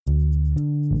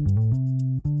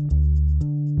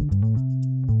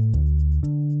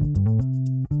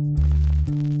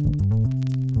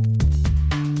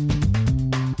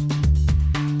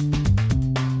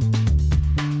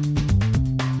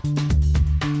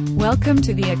Welcome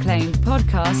to the acclaimed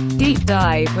podcast, Deep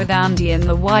Dive with Andy and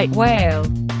the White Whale.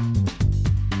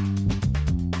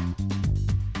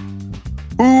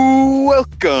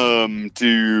 Welcome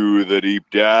to the Deep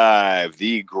Dive,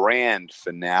 the grand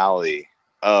finale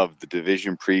of the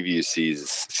Division Preview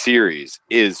series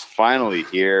is finally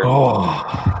here.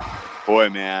 Oh, boy,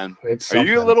 man. Are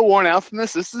you a little worn out from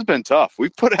this? This has been tough.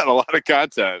 We've put out a lot of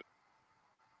content.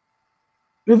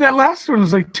 That last one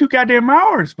was like 2 goddamn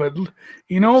hours, but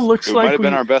looks it like might have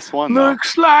been our best one.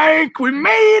 Looks like we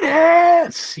made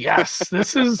it. Yes,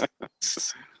 this is.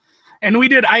 And we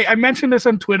did. I mentioned this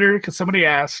on Twitter because somebody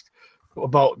asked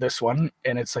about this one,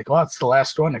 and it's like, well, it's the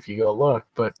last one if you go look.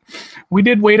 But we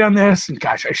did wait on this, and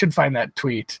gosh, I should find that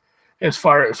tweet as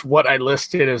far as what I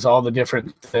listed as all the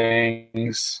different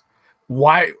things.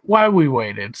 Why we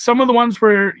waited. Some of the ones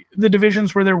were the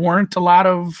divisions where there weren't a lot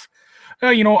of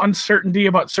uncertainty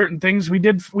about certain things. We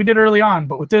did early on,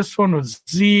 but with this one was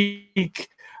Zeke.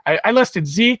 I listed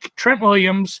Zeke, Trent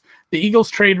Williams, the Eagles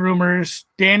trade rumors,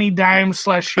 Danny Dimes /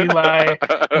 Eli,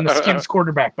 and the Skins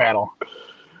quarterback battle.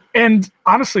 And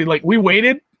honestly, we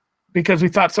waited because we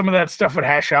thought some of that stuff would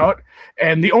hash out,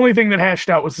 and the only thing that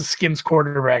hashed out was the Skins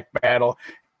quarterback battle.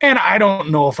 And I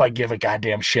don't know if I give a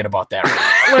goddamn shit about that.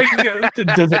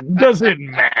 Does it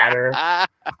matter?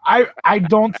 I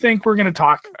don't think we're going to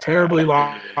talk terribly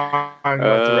long about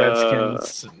the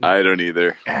Redskins. I don't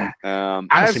either.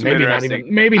 Honestly,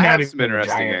 maybe not even some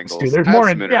interesting Giants, angles. Dude. There's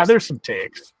more. There's some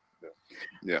takes.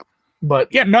 Yeah. But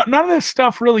yeah, none of this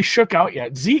stuff really shook out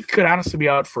yet. Zeke could honestly be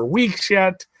out for weeks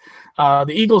yet. The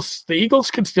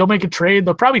Eagles could still make a trade.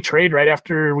 They'll probably trade right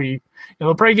after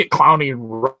they'll probably get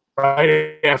Clowney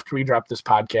right after we drop this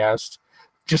podcast,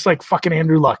 just like fucking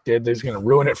Andrew Luck did. He's going to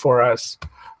ruin it for us.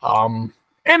 And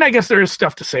I guess there is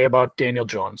stuff to say about Daniel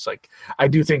Jones. I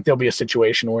do think there'll be a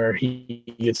situation where he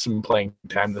gets some playing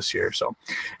time this year. So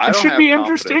it should be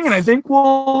interesting, and I think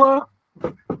we'll.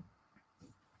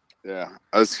 Yeah,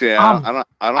 I don't.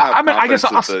 I guess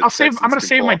I'll save. I'm going to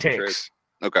save my takes.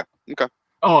 Okay.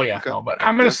 Oh yeah, okay. No, but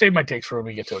I'm going to save my takes for when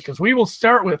we get to it because we will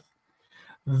start with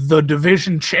the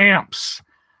division champs.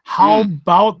 How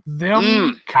about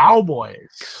them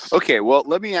Cowboys? Okay, well,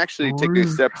 let me actually take a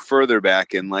step further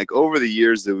back. And over the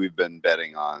years that we've been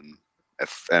betting on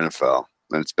NFL,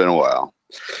 and it's been a while,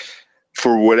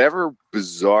 for whatever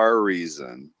bizarre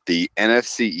reason, the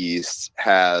NFC East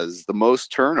has the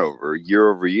most turnover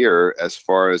year over year as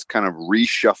far as kind of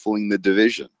reshuffling the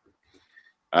division.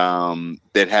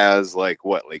 That has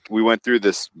we went through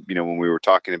this, when we were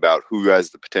talking about who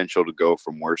has the potential to go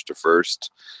from worst to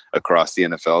first across the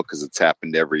NFL, because it's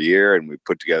happened every year, and we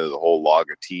put together the whole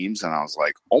log of teams, and I was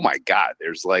like, oh my God,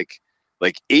 there's like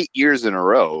 8 years in a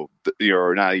row,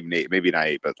 or not even 8, maybe not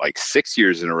 8, but 6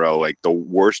 years in a row, the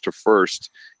worst to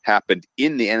first happened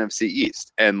in the NFC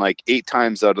East, and 8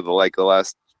 times out of the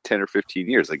last 10 or 15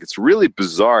 years. It's really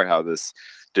bizarre how this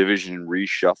division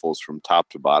reshuffles from top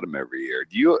to bottom every year.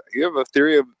 Do you have a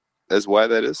theory as why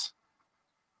that is?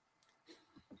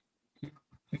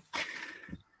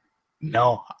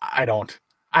 No, I don't.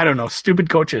 I don't know. Stupid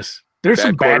coaches. There's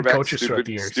some bad coaches throughout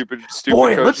the years. Stupid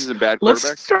coaches and bad quarterbacks.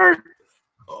 Let's start.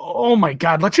 Oh my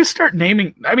God. Let's just start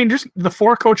naming. Just the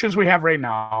 4 coaches we have right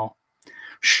now.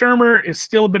 Shermer is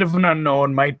still a bit of an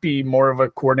unknown, might be more of a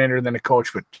coordinator than a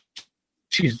coach, but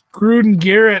she's Gruden,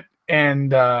 Garrett,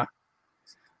 and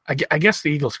I guess the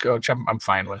Eagles coach I'm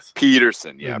fine with.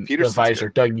 Peterson, yeah. The advisor,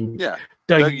 Doug. Yeah.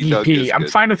 Doug EP. I'm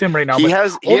fine with him right now.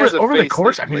 Over the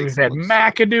course, we've had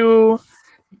McAdoo.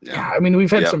 Yeah,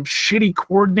 we've had some shitty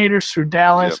coordinators through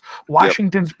Dallas. Yep.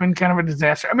 Washington's been kind of a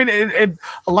disaster.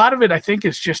 A lot of it, I think,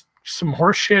 is just some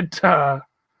horseshit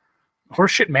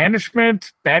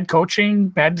management, bad coaching,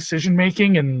 bad decision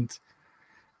making,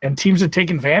 and teams that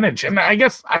take advantage. And I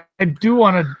guess I do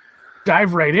want to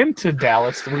dive right into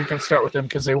Dallas. We can start with them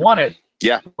because they won it.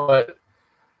 Yeah, but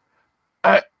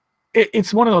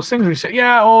it's one of those things where you say,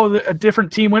 a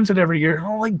different team wins it every year.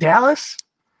 Oh, like Dallas.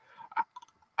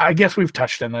 I guess we've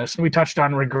touched on this, and we touched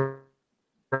on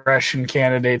regression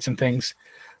candidates and things.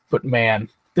 But man,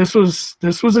 this was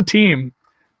a team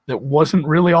that wasn't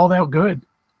really all that good.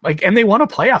 And they won a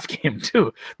playoff game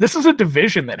too. This is a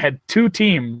division that had 2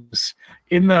 teams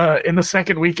in the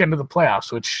second weekend of the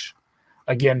playoffs, which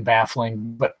again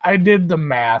baffling. But I did the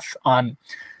math on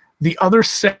the other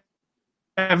 7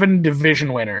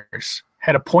 division winners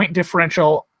had a point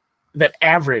differential that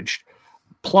averaged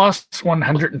plus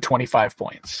 125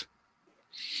 points.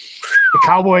 The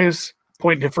Cowboys'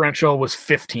 point differential was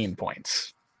 15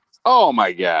 points. Oh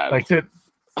my God!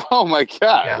 Oh my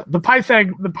God! Yeah, the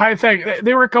Pythag.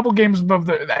 They were a couple games above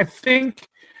I think,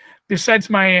 besides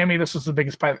Miami, this was the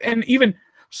biggest Pythag. And even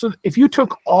So if you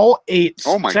took all 8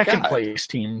 Oh my second God. place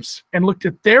teams and looked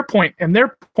at their point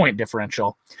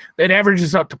differential, that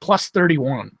averages out to plus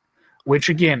 31, which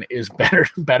again is better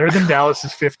than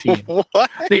Dallas's 15. What?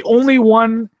 They only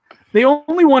won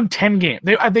 10 games.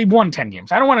 They won 10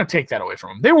 games. I don't want to take that away from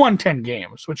them. They won 10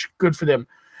 games, which good for them.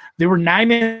 They were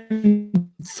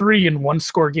 9-3 in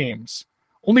one-score games.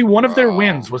 Only one of their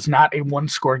wins was not a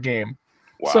one-score game.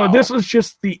 Wow. So this was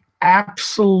just the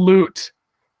absolute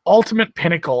ultimate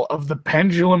pinnacle of the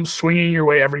pendulum swinging your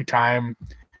way every time.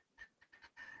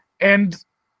 And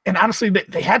honestly,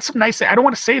 they had some nice. I don't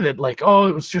want to say that like, oh,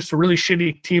 it was just a really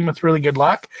shitty team with really good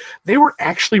luck. They were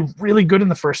actually really good in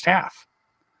the first half.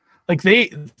 Like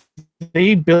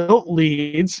they built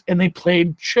leads and they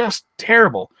played just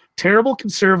terrible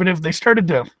conservative. They started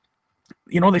to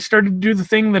do the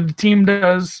thing that the team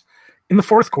does in the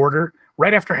fourth quarter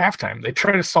right after halftime. They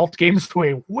try to salt games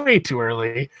away way too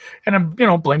early, and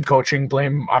blame coaching,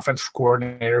 blame offensive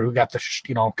coordinator who got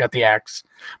the axe.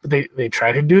 But they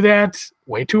try to do that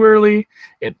way too early.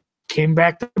 It came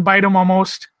back to bite them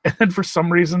almost, and then for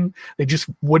some reason they just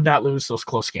would not lose those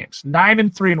close games.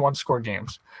 9-3 in one-score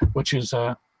games, which is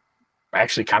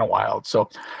actually kind of wild.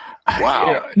 So.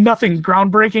 Wow. Nothing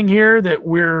groundbreaking here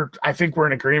I think we're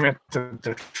in agreement that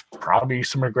there's probably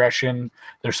some regression.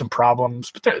 There's some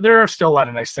problems, but there are still a lot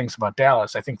of nice things about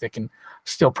Dallas. I think they can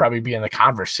still probably be in the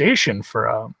conversation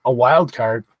for a wild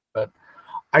card, but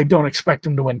I don't expect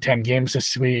them to win 10 games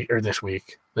this week.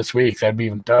 This week, that'd be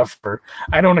even tougher.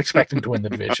 I don't expect them to win the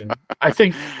division. I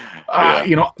think,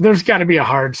 there's got to be a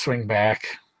hard swing back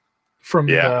from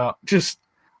just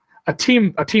a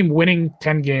team winning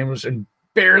 10 games and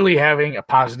barely having a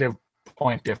positive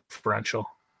point differential.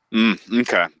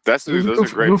 Okay. Those are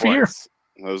great points. Year.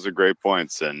 Those are great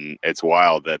points. And it's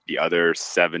wild that the other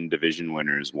 7 division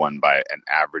winners won by an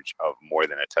average of more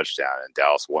than a touchdown, and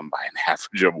Dallas won by an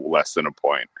average of less than a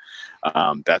point.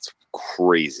 That's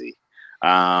crazy.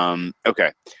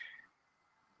 Okay.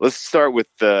 Let's start with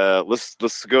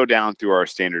let's go down through our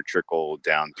standard trickle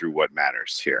down through what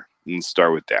matters here. Let's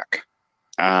start with Dak.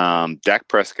 Dak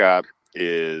Prescott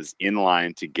is in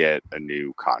line to get a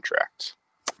new contract.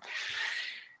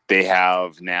 They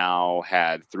have now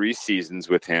had 3 seasons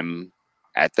with him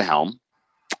at the helm.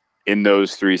 In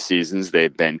those 3 seasons,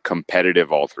 they've been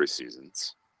competitive all 3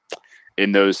 seasons.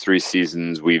 In those 3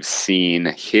 seasons, we've seen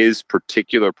his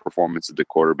particular performance at the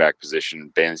quarterback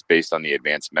position based on the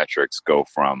advanced metrics go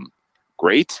from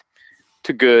great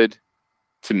to good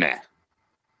to meh.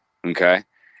 Okay?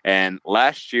 And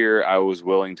last year, I was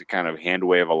willing to kind of hand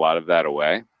wave a lot of that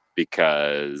away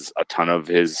because a ton of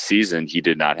his season, he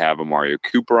did not have a Mario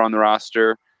Cooper on the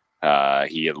roster.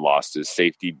 He had lost his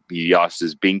safety. He lost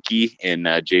his binky in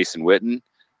Jason Witten.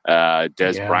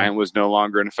 Des Bryant was no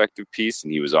longer an effective piece,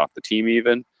 and he was off the team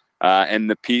even.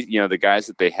 And the guys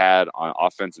that they had on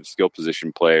offensive skill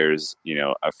position players,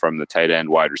 from the tight end,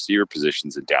 wide receiver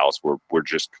positions in Dallas were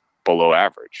just below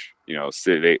average.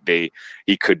 So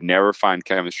he could never find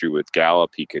chemistry with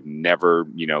Gallup. He could never,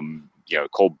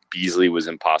 Cole Beasley was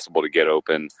impossible to get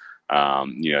open.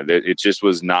 It just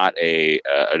was not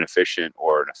an efficient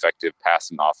or an effective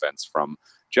passing offense from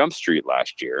Jump Street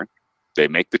last year. They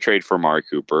make the trade for Amari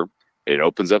Cooper. It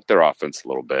opens up their offense a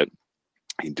little bit.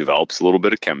 He develops a little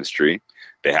bit of chemistry.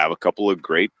 They have a couple of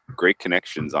great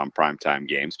connections on primetime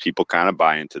games. People kind of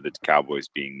buy into the Cowboys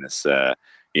being this,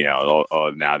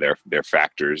 now they're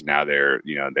factors. Now they're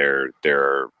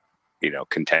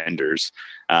contenders.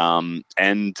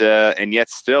 And yet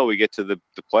still we get to the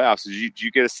playoffs. Did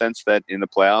you get a sense that in the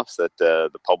playoffs that the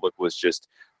public was just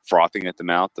frothing at the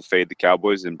mouth to fade the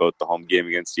Cowboys in both the home game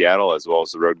against Seattle as well as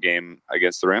the road game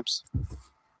against the Rams?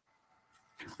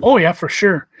 Oh yeah, for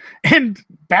sure. And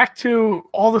back to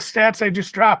all the stats I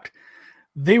just dropped.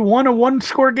 They won a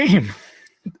 1-score game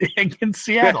against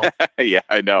Seattle. Yeah,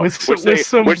 I know. With some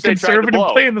conservative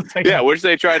play in the second. Yeah, which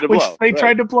they tried to blow.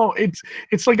 Tried to blow.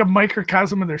 It's like a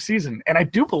microcosm of their season. And I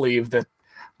do believe that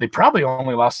they probably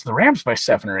only lost to the Rams by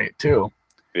 7 or 8 too.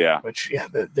 Yeah. Which,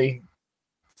 they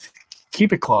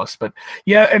keep it close. But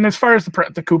yeah, and as far as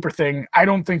the Cooper thing, I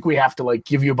don't think we have to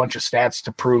give you a bunch of stats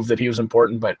to prove that he was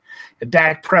important. But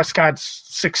Dak Prescott's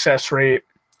success rate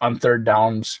on third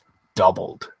downs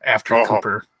doubled after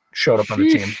Cooper showed up on the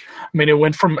team. I mean, it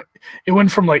went from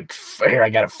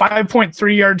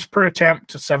 5.3 yards per attempt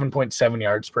to 7.7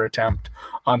 yards per attempt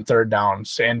on third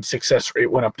downs, and success rate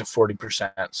went up to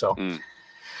 40%. So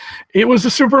it was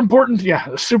a super important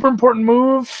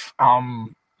move.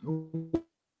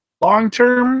 Long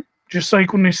term, just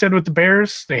like when they said with the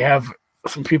Bears, they have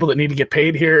some people that need to get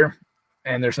paid here,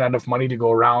 and there's not enough money to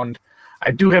go around.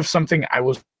 I do have something I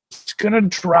was going to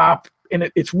drop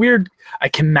and it's weird. I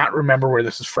cannot remember where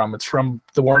this is from. It's from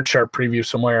the Warren Sharp preview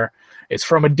somewhere. It's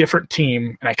from a different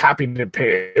team, and I copied it.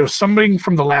 It was something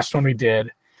from the last one we did,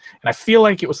 and I feel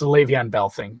like it was the Le'Veon Bell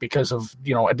thing because of,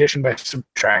 addition by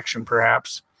subtraction,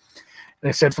 perhaps. And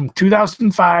it said from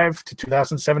 2005 to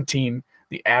 2017,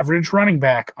 the average running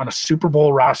back on a Super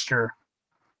Bowl roster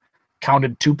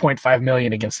counted 2.5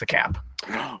 million against the cap.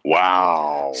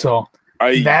 Wow. So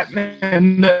I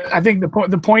think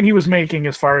the point he was making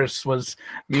as far as was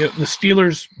the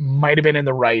Steelers might have been in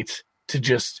the right to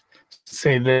just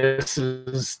say this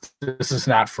is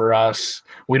not for us.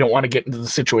 We don't want to get into the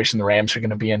situation the Rams are going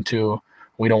to be into.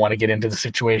 We don't want to get into the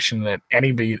situation that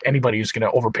anybody who's going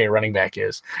to overpay a running back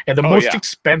is. And the most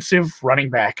expensive running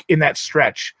back in that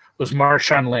stretch was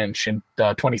Marshawn Lynch in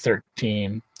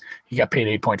 2013. He got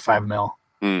paid $8.5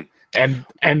 million.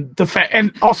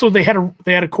 And also they had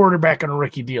a quarterback on a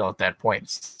rookie deal at that point,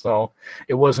 so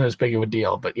it wasn't as big of a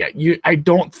deal. But yeah, I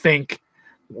don't think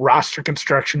roster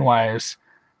construction wise,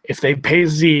 if they pay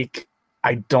Zeke,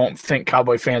 I don't think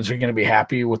Cowboy fans are going to be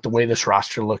happy with the way this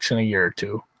roster looks in a year or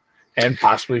two, and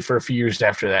possibly for a few years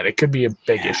after that. It could be a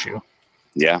big issue.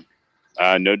 Yeah,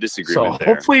 no disagreement. So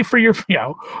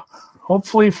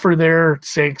hopefully for their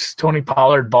sakes, Tony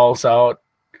Pollard balls out,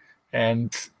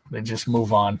 and they just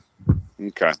move on.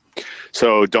 Okay,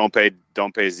 so don't pay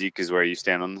Zeke is where you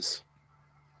stand on this.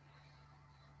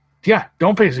 Yeah,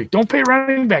 don't pay Zeke. Don't pay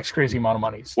running backs crazy amount of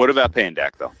money. What about paying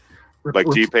Dak though? Like,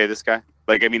 do you pay this guy?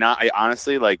 Like, I mean, I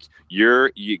honestly, like, you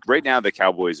right now the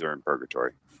Cowboys are in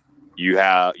purgatory. You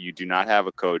do not have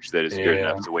a coach that is good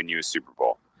enough to win you a Super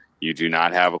Bowl. You do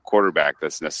not have a quarterback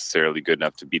that's necessarily good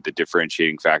enough to beat the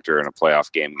differentiating factor in a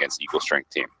playoff game against an equal strength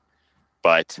team.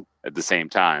 But at the same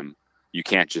time, you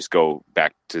can't just go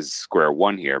back to square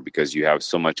one here because you have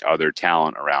so much other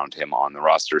talent around him on the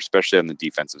roster, especially on the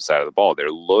defensive side of the ball. They're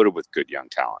loaded with good young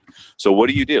talent. So what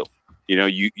do?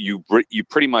 You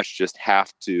pretty much just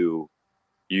have to.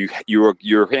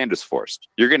 Your hand is forced.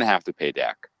 You're going to have to pay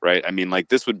Dak, right? I mean, like,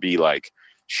 this would be like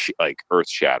earth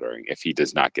shattering if he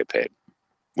does not get paid.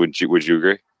 Would you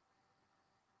agree?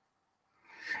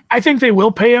 I think they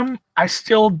will pay him. I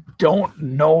still don't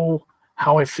know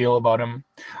how I feel about him.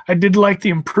 I did like the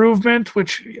improvement,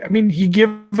 which, I mean, you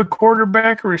give a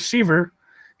quarterback a receiver,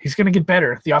 he's going to get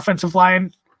better. The offensive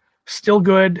line, still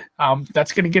good.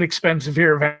 That's going to get expensive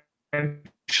here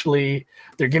eventually.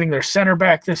 They're getting their center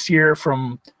back this year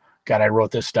from, God, I wrote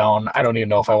this down. I don't even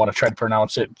know if I want to try to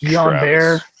pronounce it.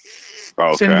 Guillain-Barré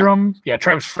syndrome. Yeah, I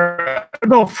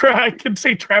can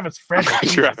say Travis Frederick.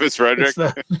 Travis Frederick. It's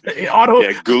the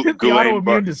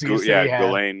autoimmune disease.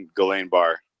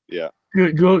 Guillain-Barré. Yeah.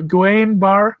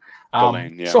 Guillain-Barré.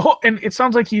 Yeah. So, and it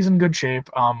sounds like he's in good shape.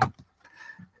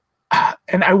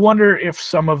 And I wonder if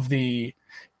some of the,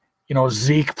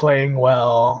 Zeke playing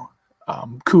well,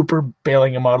 Cooper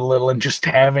bailing him out a little, and just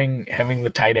having the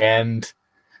tight end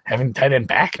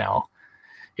back now.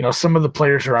 Some of the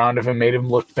players around him made him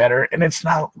look better, and it's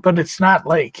not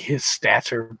like his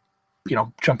stats are,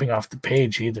 jumping off the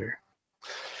page either.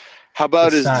 How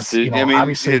about his decision?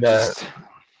 Obviously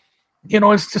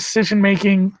his decision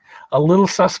making a little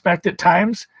suspect at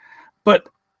times, but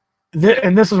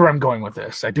and this is where I'm going with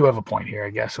this. I do have a point here, I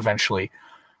guess. Eventually,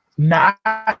 not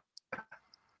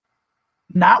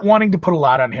wanting to put a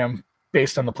lot on him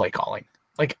based on the play calling.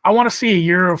 Like, I want to see a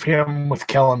year of him with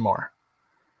Kellen Moore.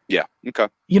 Yeah. Okay.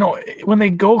 When they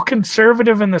go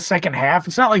conservative in the second half,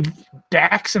 it's not like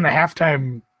Dak's in the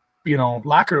halftime,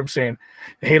 locker room saying,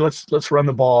 "Hey, let's run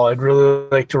the ball. I'd really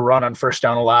like to run on first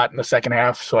down a lot in the second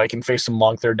half so I can face some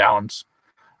long third downs."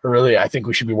 Or really, I think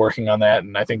we should be working on that,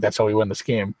 and I think that's how we win this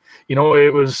game.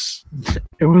 It was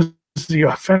the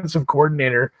offensive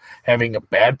coordinator having a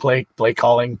bad play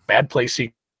calling, bad play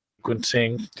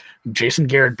sequencing, Jason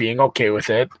Garrett being okay with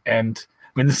it, and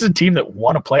I mean, this is a team that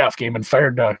won a playoff game and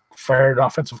fired an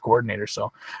offensive coordinator.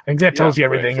 So I think that tells you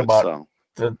everything about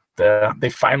they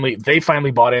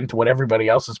finally bought into what everybody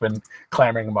else has been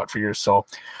clamoring about for years. So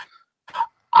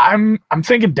I'm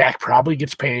thinking Dak probably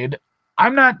gets paid.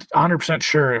 I'm not 100%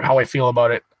 sure how I feel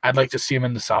about it. I'd like to see him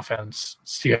in this offense,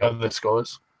 see how this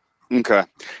goes. Okay.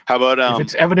 How about if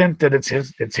it's evident that it's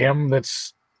him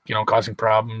that's causing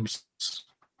problems,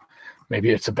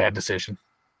 maybe it's a bad decision.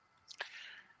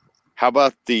 How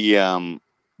about the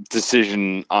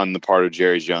decision on the part of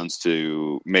Jerry Jones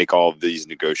to make all of these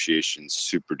negotiations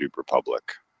super duper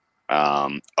public?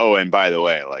 And by the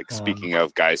way, speaking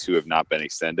of guys who have not been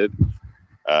extended,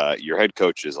 your head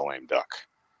coach is a lame duck.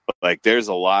 Like, there's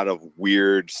a lot of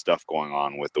weird stuff going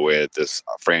on with the way that this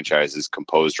franchise is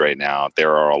composed right now.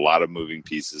 There are a lot of moving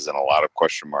pieces and a lot of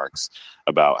question marks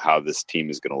about how this team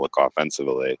is going to look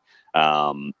offensively.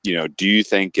 Do you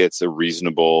think it's a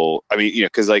reasonable? I mean,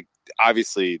 because like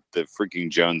obviously the freaking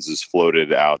Joneses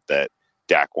floated out that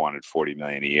Dak wanted $40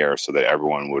 million a year so that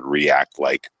everyone would react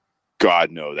like,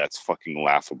 God, no, that's fucking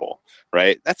laughable,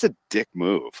 right? That's a dick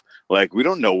move. Like, we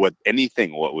don't know what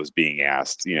was being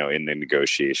asked, in the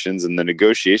negotiations. And the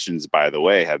negotiations, by the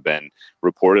way, have been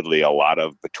reportedly a lot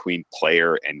of between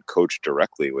player and coach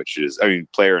directly,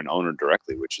 player and owner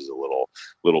directly, which is a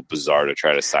little bizarre to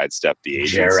try to sidestep the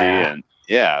agency. And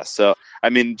yeah, so I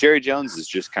mean, Jerry Jones is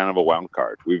just kind of a wild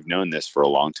card. We've known this for a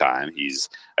long time. He's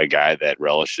a guy that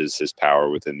relishes his power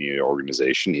within the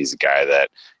organization. He's a guy that,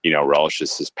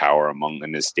 relishes his power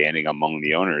and his standing among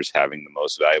the owners, having the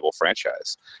most valuable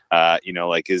franchise. Are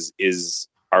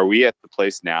we at the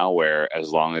place now where as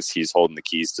long as he's holding the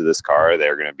keys to this car,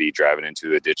 they're going to be driving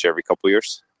into a ditch every couple of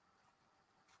years?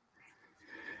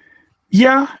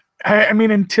 Yeah. I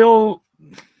mean, until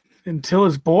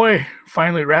his boy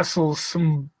finally wrestles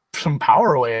some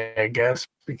power away, I guess,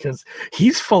 because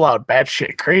he's full out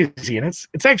batshit crazy, and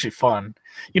it's actually fun.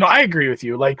 I agree with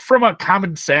you. Like, from a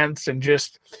common sense and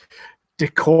just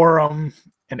decorum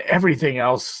and everything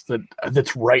else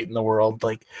that's right in the world,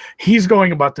 like, he's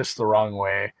going about this the wrong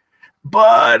way.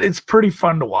 But it's pretty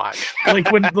fun to watch.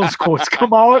 Like, when those quotes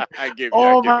come out,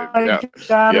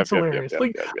 God, it's hilarious.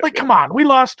 Come on, we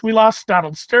lost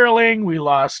Donald Sterling, we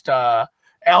lost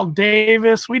Al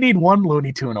Davis. We need one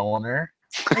Looney Tune owner.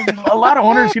 A lot of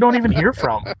owners you don't even hear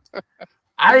from.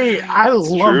 I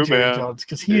love Jerry Jones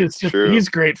because he's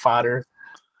great fodder.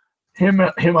 Him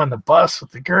on the bus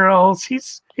with the girls.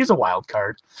 He's a wild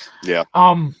card. Yeah.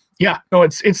 No,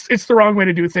 it's the wrong way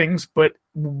to do things, but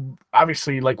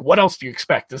obviously, like, what else do you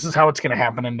expect? This is how it's going to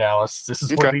happen in Dallas. This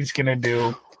is what he's going to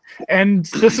do. And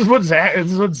this is what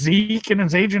Zeke and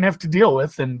his agent have to deal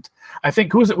with. And I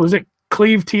think, was it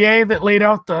Cleve TA that laid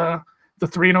out the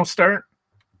 3-0 start?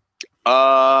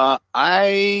 Was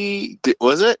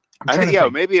it? I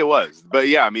think, maybe it was. But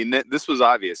yeah, I mean, this was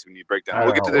obvious when you break down.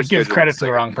 We'll get to their schedule. Give credit to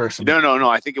the wrong person. No.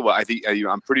 I think it was.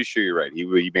 I'm pretty sure you're right.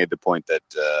 He made the point that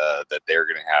they're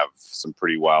going to have some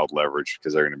pretty wild leverage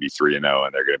because they're going to be 3-0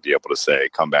 and they're going to be able to say,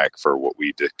 "Come back for what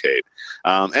we dictate."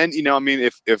 And I mean,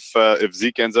 if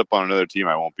Zeke ends up on another team,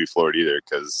 I won't be floored either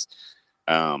because.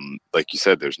 Like you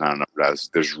said, there's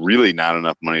really not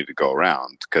enough money to go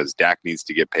around because Dak needs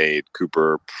to get paid.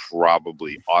 Cooper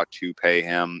probably ought to pay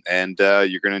him, and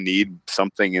you're going to need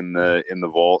something in the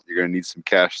vault. You're going to need some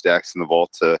cash stacks in the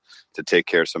vault to take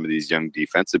care of some of these young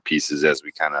defensive pieces as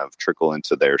we kind of trickle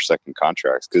into their second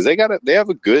contracts because they have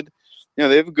a good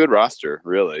roster.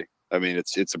 Really, I mean,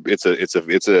 it's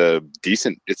a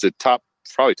decent, it's a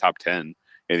probably top 10.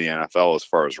 In the NFL as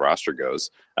far as roster goes.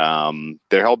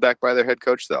 They're held back by their head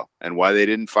coach though. And why they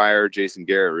didn't fire Jason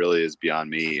Garrett really is beyond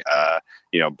me.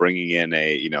 Bringing in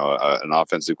an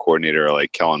offensive coordinator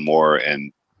like Kellen Moore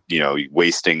and,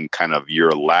 wasting kind of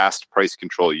your last price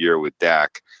control year with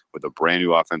Dak with a brand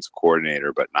new offensive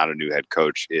coordinator, but not a new head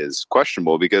coach is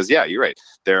questionable because you're right.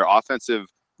 Their offensive,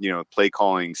 play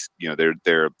callings, their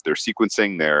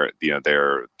sequencing, their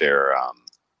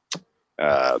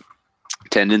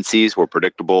tendencies were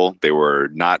predictable. They were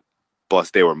not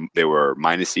plus. They were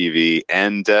minus EV,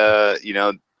 and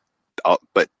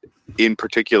but in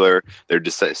particular, their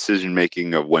decision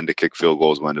making of when to kick field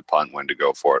goals, when to punt, when to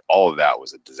go for it. All of that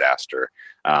was a disaster,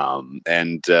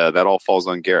 and that all falls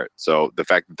on Garrett. So the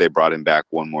fact that they brought him back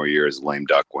one more year as a lame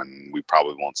duck when we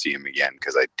probably won't see him again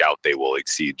because I doubt they will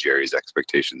exceed Jerry's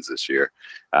expectations this year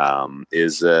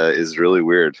is really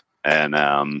weird. And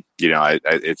I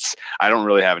don't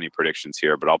really have any predictions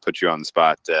here, but I'll put you on the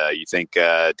spot. You think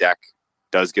Dak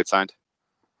does get signed?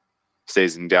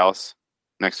 Stays in Dallas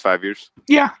next 5 years?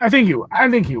 Yeah, I think he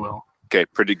will. Okay,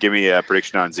 give me a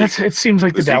prediction on Zeke. It seems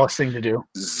like the Dallas thing to do.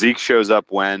 Zeke shows up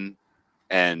when,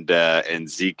 and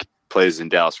Zeke plays in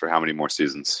Dallas for how many more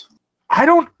seasons? I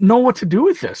don't know what to do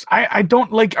with this. I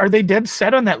don't like. Are they dead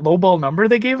set on that lowball number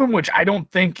they gave him? Which I don't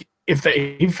think. If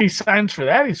he signs for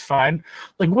that, he's fine.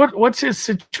 Like, what's his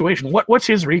situation? What's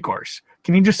his recourse?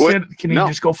 Can he just sit? Can he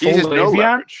just go full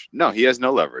leverage? No, he has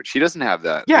no leverage. He doesn't have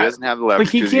that. Yeah, he doesn't have the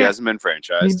leverage because he hasn't been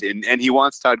franchised, and he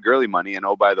wants Todd Gurley money. And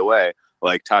oh, by the way,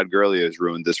 like Todd Gurley has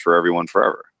ruined this for everyone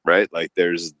forever, right? Like,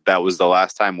 that was the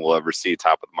last time we'll ever see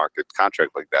top of the market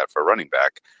contract like that for a running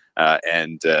back,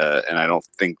 and I don't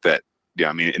think that Yeah,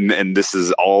 I mean, and this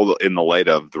is all in the light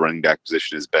of the running back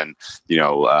position has been,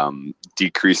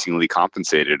 decreasingly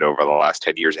compensated over the last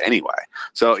 10 years anyway.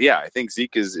 So yeah, I think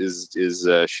Zeke is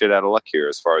shit out of luck here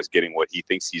as far as getting what he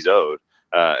thinks he's owed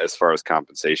as far as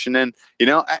compensation. And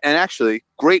and actually,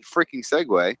 great freaking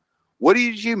segue. What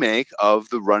did you make of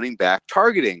the running back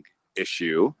targeting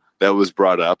issue that was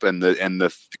brought up, and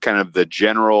the kind of the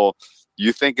general?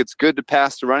 You think it's good to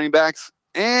pass to running backs?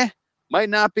 Might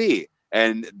not be.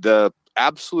 And the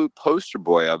absolute poster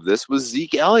boy of this was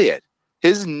Zeke Elliott.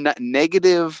 His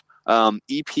negative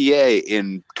EPA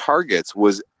in targets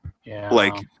was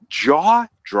like jaw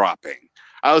dropping.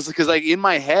 I was because in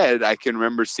my head I can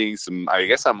remember seeing some. I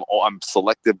guess I'm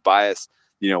selective bias.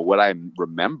 What I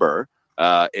remember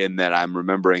in that I'm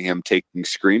remembering him taking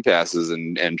screen passes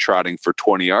and trotting for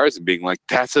 20 yards and being like,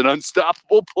 "That's an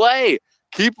unstoppable play.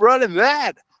 Keep running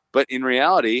that." But in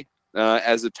reality,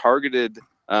 as a targeted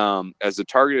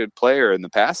player in the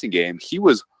passing game, he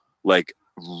was like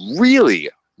really,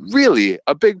 really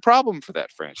a big problem for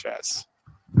that franchise.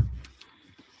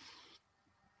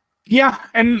 Yeah,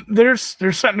 and there's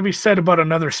something to be said about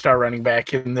another star running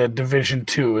back in the Division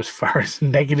II as far as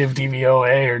negative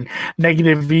DVOA or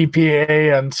negative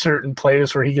VPA on certain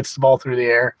plays where he gets the ball through the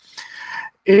air.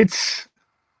 It's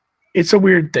a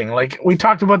weird thing. Like, we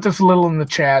talked about this a little in the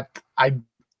chat. I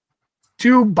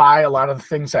do buy a lot of the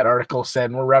things that article said,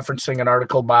 and we're referencing an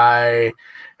article by,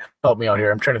 help me out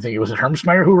here, I'm trying to think, was it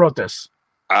Hermsmeyer? Who wrote this?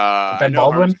 Ben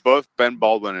Baldwin? Both Ben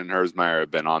Baldwin and Hermsmeyer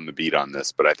have been on the beat on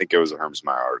this, but I think it was a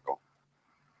Hermsmeyer article.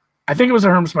 I think it was a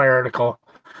Hermsmeyer article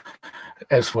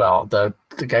as well, the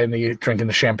guy drinking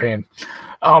the champagne.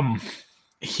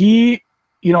 He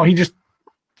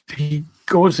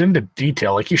goes into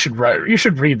detail. Like, you should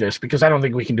read this, because I don't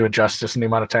think we can do it justice in the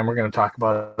amount of time we're going to talk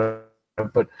about it.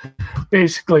 But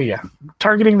basically, yeah,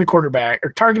 targeting the quarterback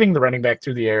or targeting the running back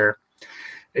through the air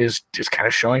is just kind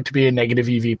of showing to be a negative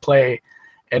EV play.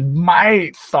 And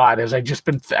my thought is, I've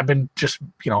been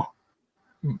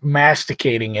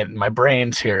masticating it in my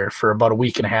brains here for about a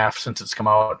week and a half since it's come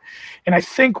out. And I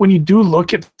think when you do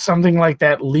look at something like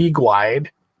that league-wide,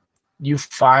 you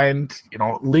find,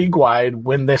 league-wide,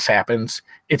 when this happens,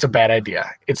 it's a bad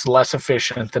idea. It's less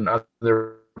efficient than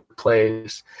other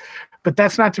plays. But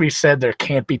that's not to be said there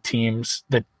can't be teams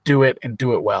that do it and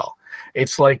do it well.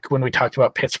 It's like when we talked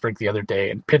about Pittsburgh the other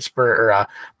day, and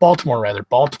Baltimore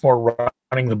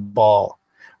running the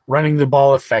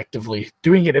ball effectively,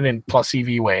 doing it in a plus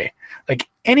EV way. Like,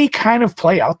 any kind of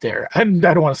play out there, and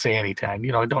I don't want to say any time,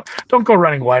 don't go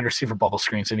running wide receiver bubble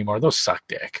screens anymore. Those suck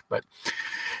dick. But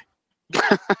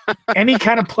any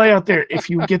kind of play out there,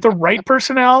 if you get the right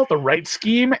personnel, the right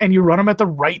scheme, and you run them at the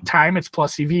right time, it's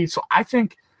plus EV. So I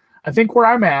think where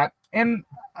I'm at, and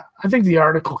I think the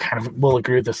article kind of will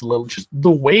agree with this a little, just the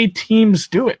way teams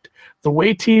do it, the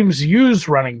way teams use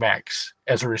running backs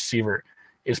as a receiver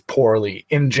is poorly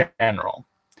in general.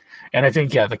 And I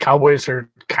think, the Cowboys are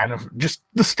kind of, just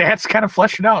the stats kind of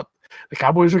flesh it out. The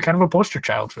Cowboys are kind of a poster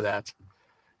child for that.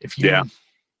 If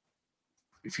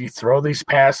you throw these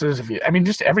passes,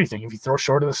 just everything, if you throw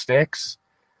short of the sticks,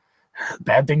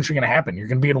 bad things are going to happen. You're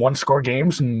going to be in one-score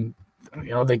games, and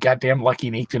they goddamn lucky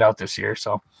and eked it out this year.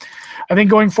 So I think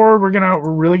going forward, we're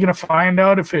really gonna find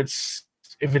out if it's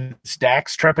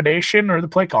Dak's trepidation or the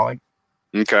play calling.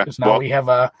 Okay. Because now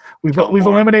we've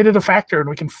eliminated a factor, and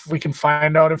we can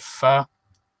find out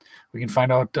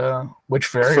which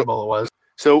variable it was.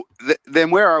 So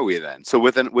then where are we then? So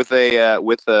with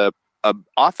a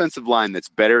offensive line that's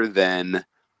better than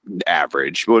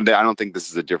average. Well, I don't think this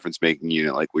is a difference-making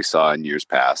unit like we saw in years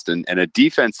past, and a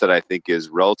defense that I think is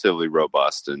relatively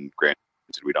robust. And granted,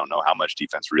 we don't know how much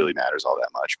defense really matters all that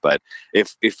much, but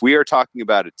if we are talking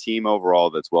about a team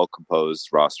overall that's well composed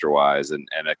roster-wise, and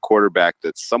a quarterback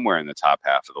that's somewhere in the top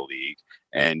half of the league,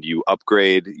 and you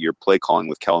upgrade your play calling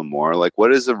with Kellen Moore, like,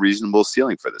 what is a reasonable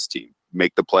ceiling for this team?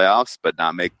 Make the playoffs, but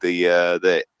not make the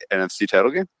NFC title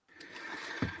game?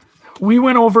 We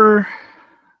went over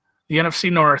the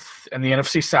NFC North and the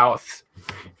NFC South,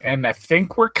 and I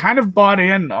think we're kind of bought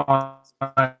in on,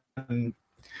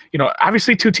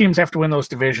 obviously two teams have to win those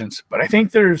divisions, but I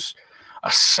think there's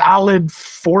a solid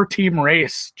 4-team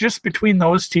race just between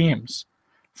those teams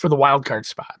for the wild card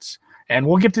spots. And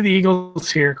we'll get to the Eagles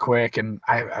here quick, and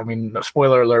no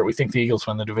spoiler alert, we think the Eagles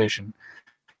win the division.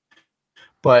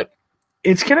 But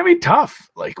it's going to be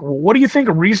tough. Like, what do you think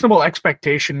a reasonable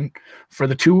expectation for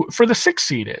the 6th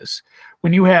seed is?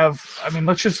 When you have,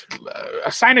 let's just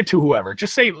assign it to whoever.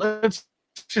 Let's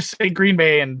just say Green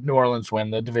Bay and New Orleans win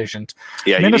the divisions.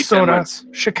 Yeah, Minnesota,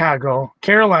 Chicago,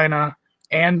 Carolina,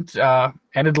 and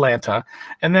Atlanta,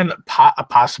 and then a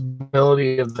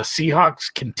possibility of the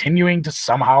Seahawks continuing to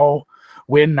somehow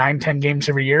win 9-10 games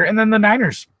every year, and then the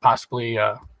Niners possibly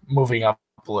moving up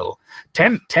a little.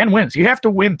 10 wins. You have to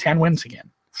win 10 wins again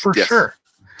for sure.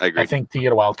 I agree. I think to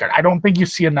get a wild card. I don't think you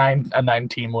see a 9-win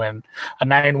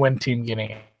team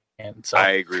getting in. So I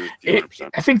agree with you 100%.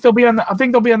 I think they'll be on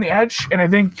the edge, and I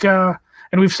think and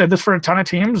we've said this for a ton of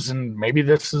teams, and maybe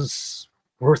this is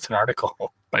worth an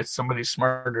article by somebody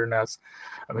smarter than us.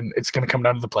 I mean, it's going to come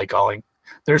down to the play calling.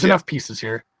 There's enough pieces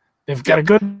here. They've got a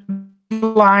good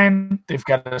line. They've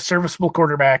got a serviceable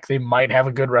quarterback. They might have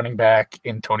a good running back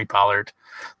in Tony Pollard.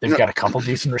 They've got a couple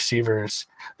decent receivers.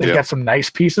 They've got some nice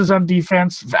pieces on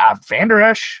defense. Van Der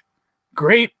Esch,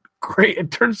 great. It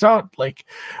turns out like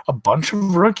a bunch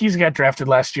of rookies got drafted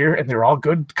last year, and they're all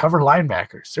good cover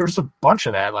linebackers. There was a bunch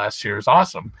of that last year. It was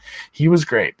awesome. He was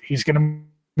great. He's going to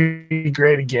be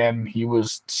great again. He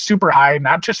was super high,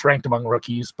 not just ranked among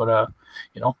rookies, but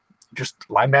just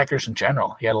linebackers in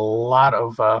general. He had a lot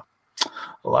of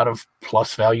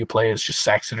plus value plays, just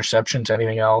sacks, interceptions,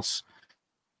 anything else.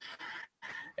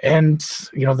 And,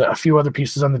 a few other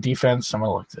pieces on the defense. I'm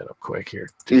going to look that up quick here.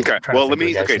 Okay. Well, so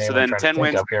then 10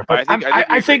 wins.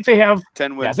 I think they have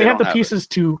 10 wins. They have the pieces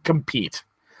to compete.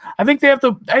 I think they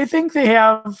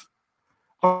have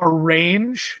a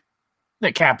range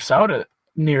that caps out at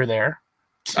near there.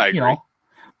 I agree.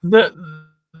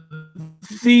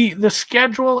 The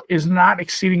schedule is not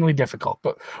exceedingly difficult,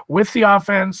 but with the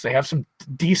offense, they have some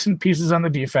decent pieces on the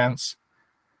defense.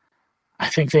 I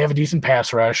think they have a decent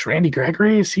pass rush. Randy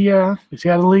Gregory, is he out of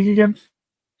the league again?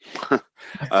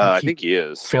 I think he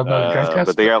is. Failed another draft test.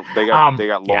 But they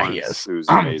got Lawrence, who's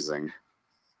amazing.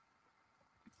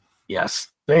 Yes,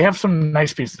 they have some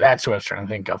nice pieces. That's what I was trying to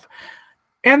think of.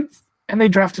 And they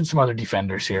drafted some other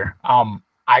defenders here.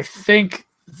 I think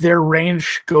their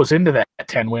range goes into that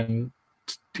 10-win,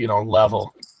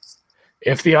 level.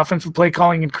 If the offensive play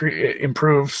calling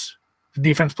improves, the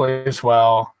defense plays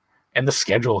well, and the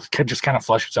schedule could just kind of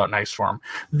flushes out nice for them,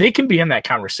 they can be in that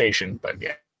conversation. But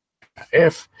yeah,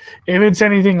 if it's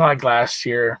anything like last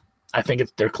year, I think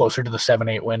they're closer to the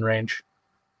 7-8 win range.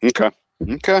 Okay.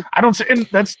 I don't see, and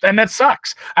that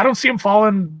sucks. I don't see them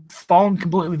falling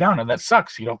completely down, and that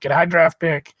sucks. You don't get a high draft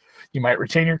pick. You might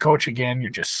retain your coach again. You're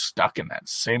just stuck in that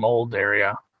same old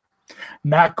area.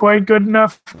 Not quite good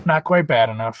enough. Not quite bad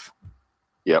enough.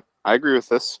 Yep, I agree with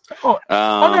this.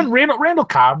 And then Randall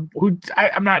Cobb, who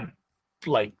I'm not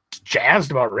like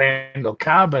jazzed about Randall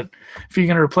Cobb, but if you're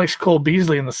going to replace Cole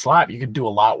Beasley in the slot, you could do a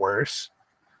lot worse.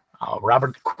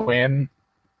 Robert Quinn.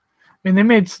 I mean, they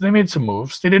made some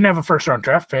moves. They didn't have a first-round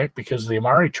draft pick because of the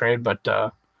Amari trade, but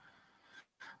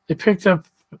they picked up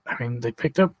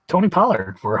Tony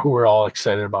Pollard, who we're all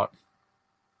excited about.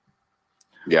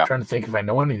 Yeah. I'm trying to think if I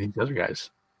know any of these other guys.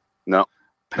 No,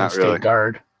 Penn not State really.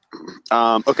 Guard.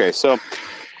 Okay, so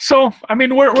I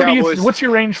mean, where do you? What's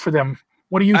your range for them?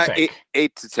 What do you think?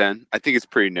 8 to 10. I think it's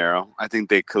pretty narrow. I think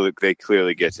they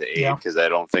clearly get to 8 because I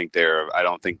don't think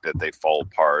that they fall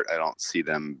apart. I don't see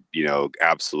them,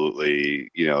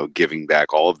 absolutely, giving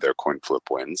back all of their coin flip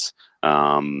wins.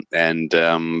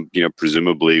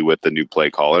 Presumably with the new play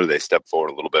caller, they step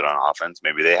forward a little bit on offense.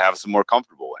 Maybe they have some more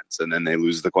comfortable wins, and then they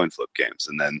lose the coin flip games,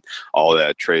 and then all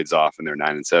that trades off, and they're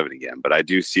 9-7 again. But I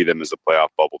do see them as a playoff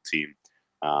bubble team.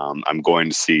 I'm going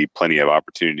to see plenty of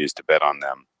opportunities to bet on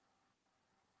them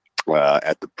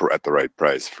at the right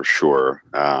price for sure.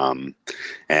 Plenty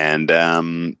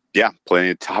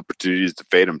of opportunities to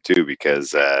fade them too,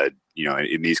 because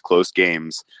in these close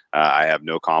games, I have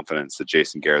no confidence that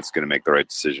Jason Garrett's going to make the right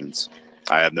decisions.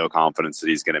 I have no confidence that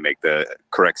he's going to make the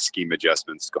correct scheme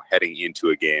adjustments heading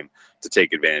into a game to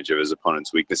take advantage of his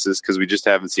opponent's weaknesses, because we just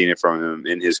haven't seen it from him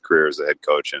in his career as a head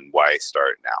coach, and why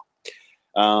start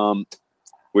now?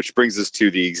 Which brings us to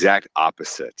the exact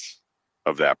opposite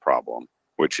of that problem,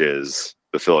 which is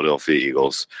the Philadelphia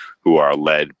Eagles, who are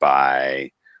led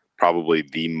by probably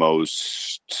the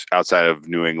most, outside of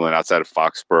New England, outside of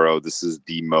Foxborough, this is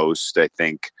the most, I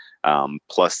think,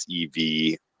 plus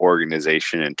EV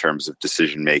organization in terms of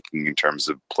decision making, in terms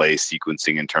of play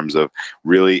sequencing, in terms of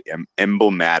really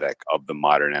emblematic of the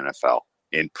modern NFL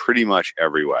in pretty much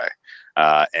every way.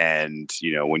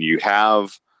 When you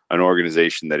have an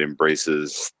organization that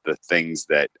embraces the things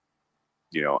that,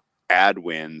 add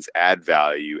wins, add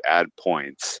value, add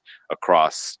points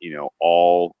across,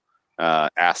 all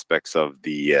aspects of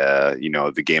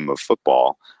the game of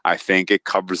football, I think it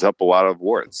covers up a lot of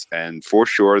warts. And for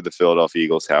sure, the Philadelphia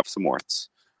Eagles have some warts,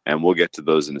 and we'll get to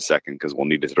those in a second because we'll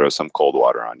need to throw some cold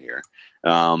water on here.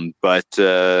 But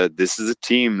this is a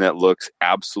team that looks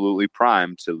absolutely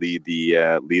primed to lead the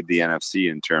NFC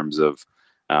in terms of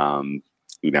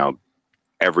you know,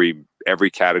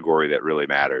 every category that really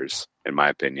matters, in my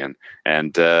opinion,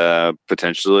 and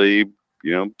potentially,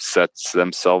 you know, sets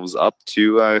themselves up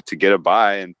to get a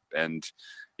bye, and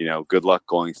you know, good luck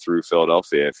going through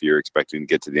Philadelphia if you're expecting to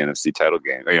get to the NFC title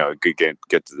game, you know,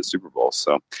 get to the Super Bowl.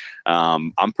 So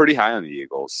I'm pretty high on the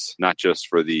Eagles, not just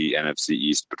for the NFC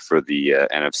East, but for the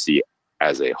NFC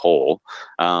as a whole.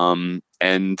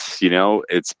 And, you know,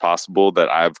 it's possible that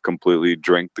I've completely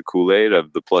drank the Kool-Aid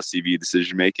of the plus EV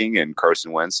decision-making, and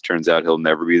Carson Wentz turns out he'll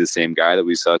never be the same guy that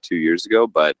we saw 2 years ago.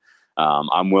 But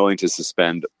I'm willing to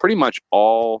suspend pretty much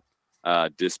all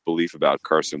disbelief about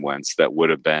Carson Wentz that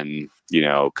would have been, you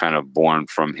know, kind of born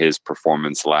from his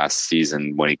performance last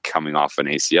season when he coming off an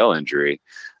ACL injury.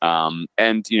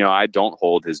 And, you know, I don't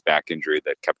hold his back injury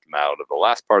that kept him out of the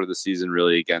last part of the season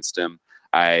really against him.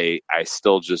 I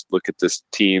still just look at this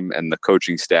team and the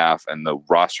coaching staff and the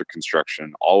roster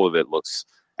construction. All of it looks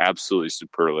absolutely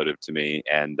superlative to me,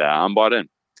 and I'm bought in.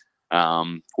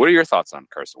 What are your thoughts on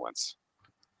Carson Wentz?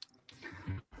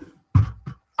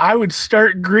 I would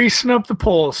start greasing up the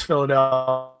polls,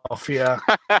 Philadelphia.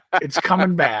 It's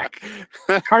coming back.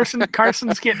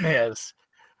 Carson's getting his.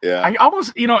 Yeah. I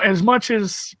almost, you know, as much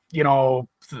as, you know,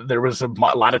 there was a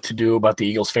lot of to-do about the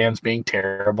Eagles fans being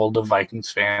terrible to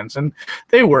Vikings fans, and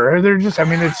they were. They're just, I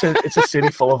mean, it's a city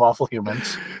full of awful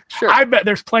humans. Sure. I bet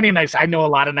there's plenty of nice. I know a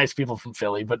lot of nice people from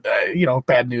Philly, but you know,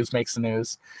 bad news makes the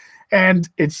news. And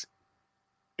it's,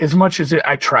 as much as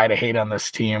I try to hate on this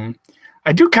team,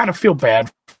 I do kind of feel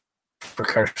bad for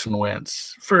Carson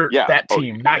Wentz, for that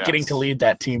team, not getting to lead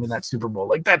that team in that Super Bowl.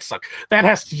 Like, that sucks. That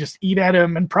has to just eat at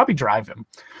him and probably drive him.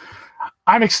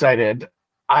 I'm excited.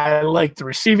 I like the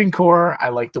receiving core. I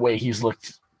like the way he's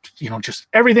looked, you know, just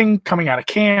everything coming out of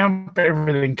camp,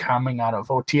 everything coming out of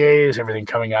OTAs, everything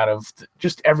coming out of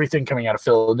everything coming out of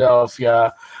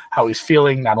Philadelphia, how he's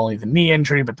feeling, not only the knee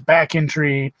injury, but the back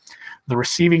injury, the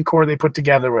receiving core they put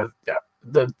together with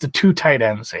the two tight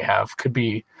ends they have could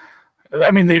be,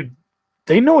 I mean,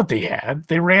 they know what they had.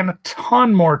 They ran a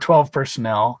ton more 12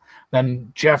 personnel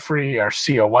than Jeffrey,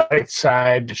 Arcia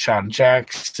Whiteside, Deshaun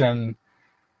Jackson.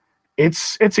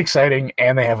 It's exciting,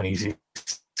 and they have an easy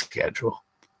schedule.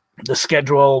 The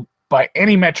schedule, by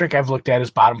any metric I've looked at,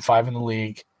 is bottom 5 in the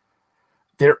league.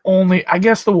 They're only, I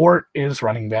guess the wart is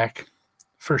running back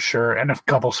for sure, and a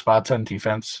couple spots on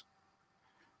defense.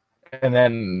 And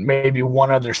then maybe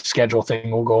one other schedule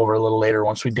thing we'll go over a little later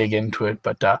once we dig into it.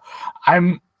 But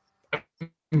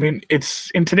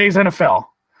it's in today's NFL.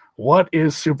 What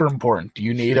is super important?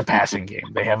 You need a passing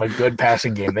game. They have a good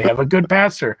passing game. They have a good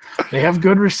passer. They have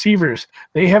good receivers.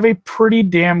 They have a pretty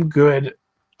damn good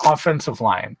offensive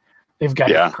line. They've got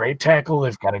a great tackle.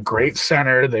 They've got a great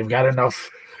center. They've got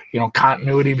enough, you know,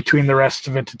 continuity between the rest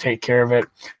of it to take care of it.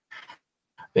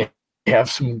 They have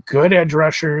some good edge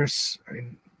rushers. I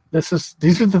mean,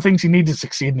 these are the things you need to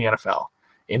succeed in the NFL,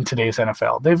 in today's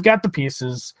NFL. They've got the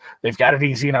pieces. They've got an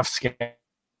easy enough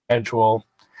schedule.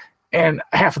 And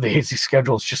half of the easy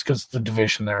schedule is just because of the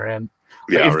division they're in.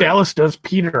 If Dallas does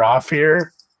peter off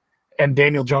here and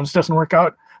Daniel Jones doesn't work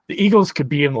out, the Eagles could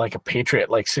be in like a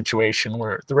Patriot-like situation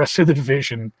where the rest of the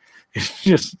division is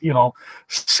just, you know,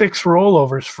 6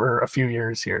 rollovers for a few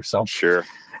years here. So sure.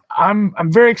 I'm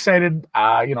very excited.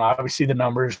 You know, obviously the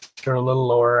numbers are a little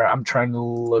lower. I'm trying to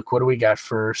look, what do we got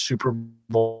for Super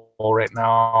Bowl right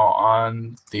now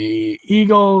on the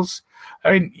Eagles?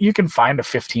 I mean, you can find a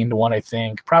 15-1, I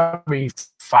think, probably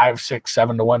 5, 6,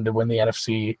 7-1 to win the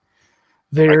NFC.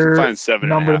 Their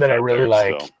number that I really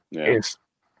like is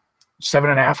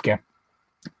 7.5 game.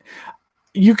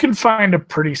 You can find a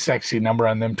pretty sexy number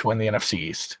on them to win the NFC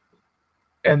East.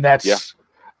 And that's,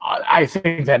 I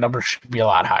think that number should be a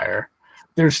lot higher.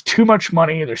 There's too much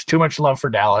money. There's too much love for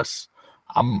Dallas.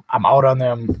 I'm out on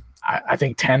them. I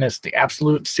think 10 is the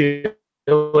absolute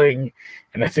ceiling.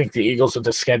 And I think the Eagles with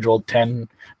the scheduled 9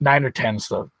 or 10 is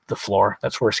the floor.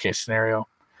 That's worst case scenario.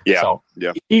 Yeah. So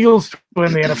Eagles to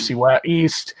win the NFC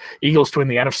East, Eagles to win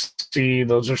the NFC.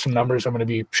 Those are some numbers I'm going to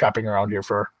be shopping around here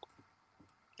for.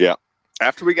 Yeah.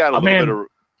 After we got a little bit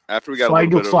of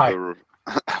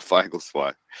fly Eagles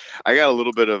fly. I got a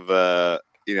little bit of a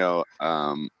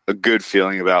good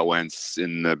feeling about Wentz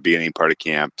in the beginning part of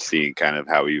camp, seeing kind of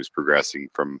how he was progressing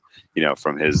from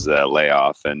his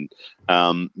layoff. And,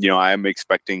 I'm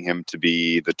expecting him to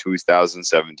be the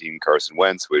 2017 Carson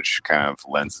Wentz, which kind of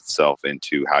lends itself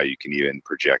into how you can even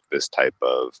project this type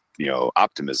of,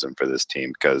 optimism for this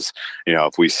team. Because,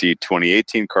 if we see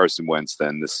 2018 Carson Wentz,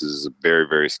 then this is a very,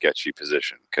 very sketchy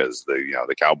position because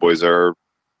the Cowboys are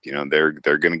they're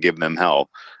going to give them hell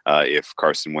if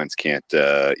Carson Wentz can't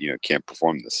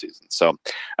perform this season. So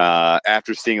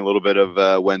after seeing a little bit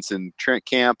of Wentz in Trent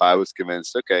camp, I was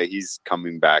convinced, okay, he's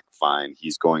coming back fine.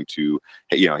 He's going to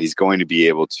be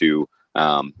able to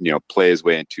play his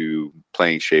way into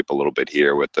playing shape a little bit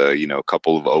here with a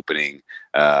couple of opening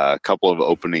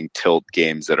tilt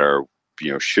games that are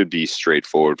should be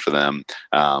straightforward for them.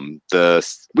 The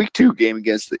week 2 game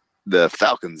against the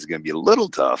Falcons is going to be a little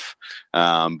tough,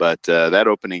 but that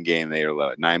opening game, they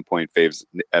are 9-point faves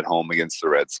at home against the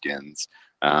Redskins.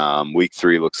 Week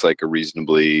 3 looks like a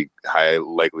reasonably high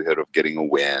likelihood of getting a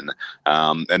win.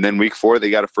 And then week 4, they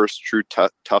got a first true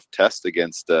tough test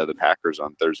against the Packers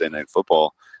on Thursday Night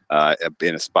Football,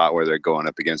 in a spot where they're going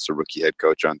up against a rookie head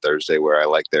coach on Thursday, where I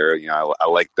like I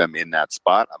like them in that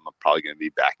spot. I'm probably going to be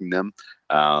backing them.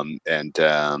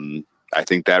 I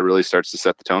think that really starts to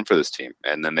set the tone for this team,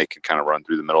 and then they can kind of run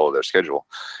through the middle of their schedule.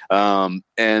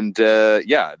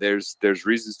 There's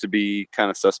reasons to be kind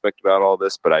of suspect about all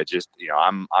this, but I just,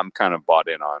 I'm kind of bought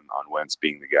in on Wentz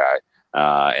being the guy,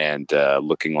 and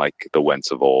looking like the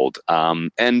Wentz of old. How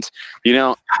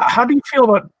do you feel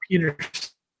about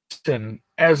Peterson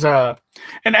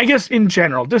and I guess in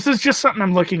general, this is just something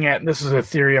I'm looking at, and this is a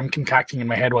theory I'm concocting in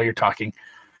my head while you're talking.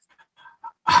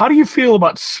 How do you feel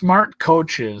about smart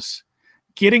coaches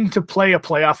getting to play a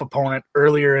playoff opponent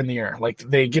earlier in the year? Like,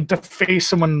 they get to face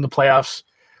someone in the playoffs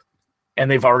and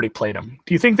they've already played them.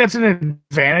 Do you think that's an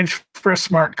advantage for a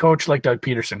smart coach like Doug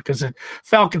Peterson? Because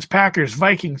Falcons, Packers,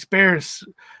 Vikings, Bears,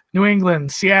 New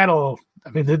England, Seattle,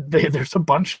 I mean, there's a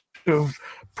bunch of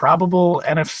probable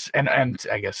NFC, and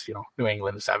I guess, New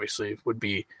England is obviously would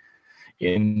be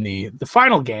in the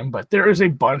final game, but there is a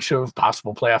bunch of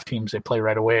possible playoff teams they play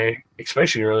right away,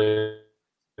 especially early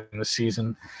in the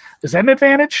season. Is that an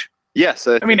advantage? Yes,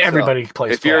 I mean, everybody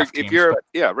plays. If you're a good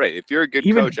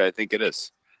coach, I think it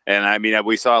is. And I mean,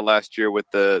 we saw it last year with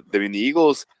the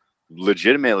Eagles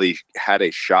legitimately had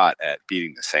a shot at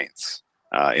beating the Saints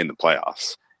in the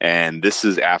playoffs. And this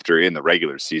is after, in the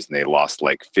regular season, they lost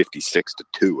like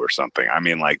 56-2 or something. I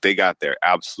mean, like, they got their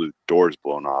absolute doors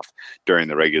blown off during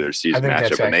the regular season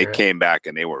matchup, and they came back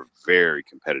and they were very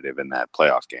competitive in that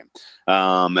playoff game.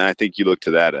 And I think you look to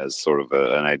that as sort of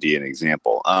an idea, an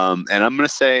example. And I'm going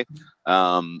to say,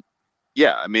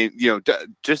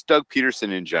 just Doug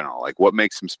Peterson in general, like, what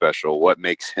makes him special? What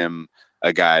makes him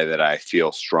a guy that I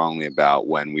feel strongly about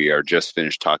when we are just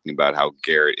finished talking about how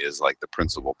Garrett is like the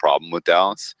principal problem with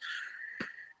Dallas?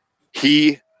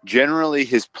 He generally,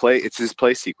 it's his play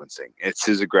sequencing. It's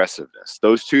his aggressiveness.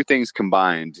 Those two things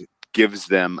combined gives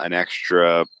them an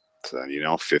extra,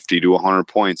 50 to 100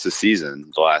 points a season,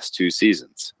 the last 2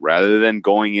 seasons, rather than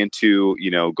going into,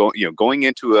 going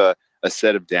into a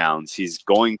set of downs. He's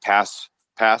going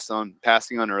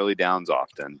passing on early downs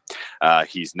often.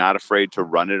 He's not afraid to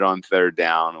run it on third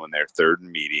down when they're third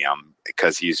and medium,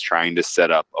 because he's trying to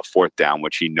set up a fourth down,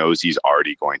 which he knows he's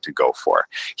already going to go for.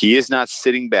 He is not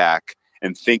sitting back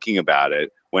and thinking about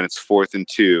it when it's 4th and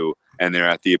 2 and they're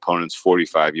at the opponent's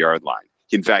 45-yard line.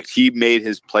 In fact, he made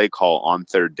his play call on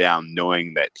third down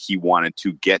knowing that he wanted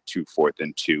to get to 4th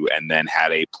and 2 and then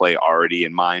had a play already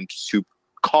in mind to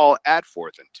call at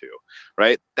 4th and 2,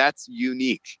 right? That's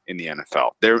unique in the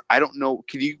NFL. I don't know.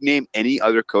 Can you name any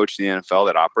other coach in the NFL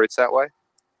that operates that way?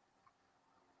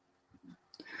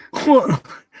 Well,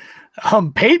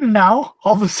 Peyton now,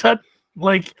 all of a sudden,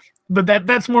 but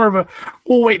that's more of a,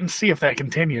 we'll wait and see if that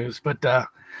continues. But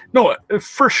no,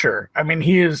 for sure. I mean,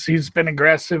 he's been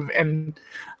aggressive, and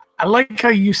I like how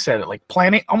you said it, like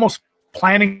almost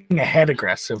planning ahead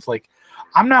aggressive. Like,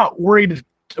 I'm not worried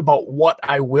about what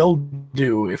I will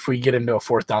do if we get into a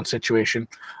 4th down situation.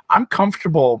 I'm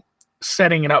comfortable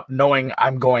setting it up knowing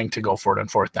I'm going to go for it on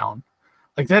 4th down.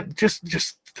 Like that,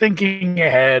 just thinking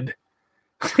ahead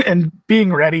and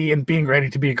being ready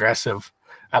to be aggressive.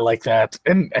 I like that.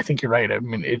 And I think you're right. I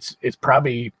mean, it's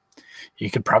probably,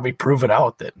 you could probably prove it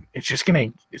out that it's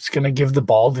going to give the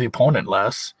ball to the opponent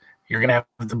less. You're going to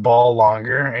have the ball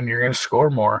longer and you're going to score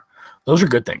more. Those are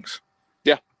good things.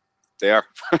 They are.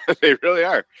 They really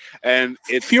are. And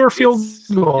it's fewer field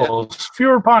goals,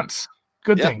 fewer punts.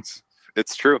 Good things.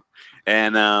 It's true.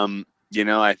 And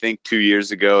I think 2 years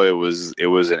ago it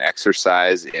was an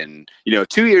exercise in,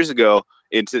 2 years ago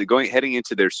heading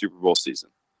into their Super Bowl season,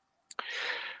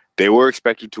 they were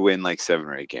expected to win like 7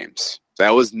 or 8 games.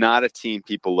 That was not a team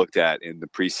people looked at in the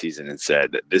preseason and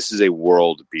said, this is a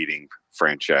world-beating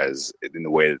franchise in the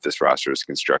way that this roster is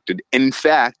constructed. And in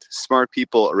fact, smart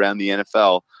people around the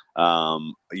NFL,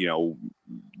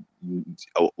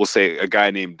 we'll say a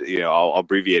guy named, I'll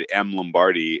abbreviate M.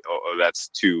 Lombardi. Oh, that's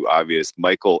too obvious.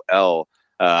 Michael L.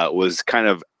 Was kind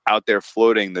of out there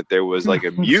floating that there was like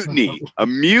a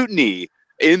mutiny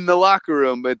in the locker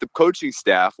room at the coaching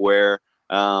staff where,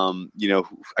 I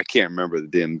can't remember the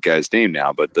damn guy's name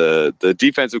now, but the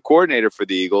defensive coordinator for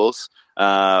the Eagles,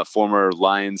 former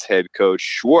Lions head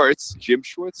coach Jim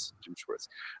Schwartz,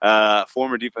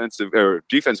 former defensive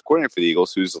coordinator for the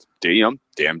Eagles, who's damn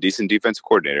decent defensive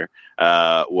coordinator,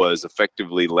 was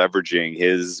effectively leveraging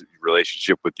his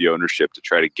relationship with the ownership to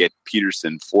try to get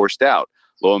Peterson forced out.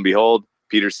 Lo and behold,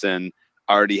 Peterson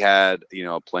already had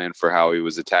a plan for how he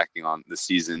was attacking on the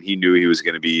season. He knew he was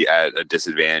going to be at a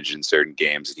disadvantage in certain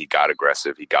games, and he got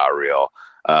aggressive, he got real,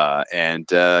 and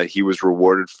he was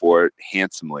rewarded for it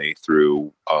handsomely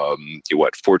through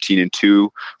 14-2,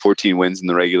 14 wins in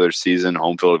the regular season,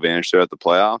 home field advantage throughout the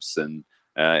playoffs, and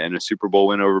a Super Bowl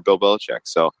win over Bill Belichick.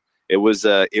 So it was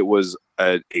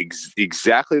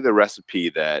exactly the recipe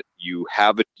that you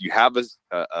have a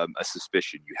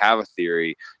suspicion, you have a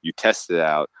theory, you test it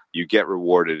out, you get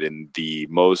rewarded in the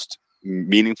most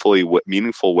meaningful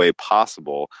way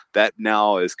possible. That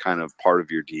now is kind of part of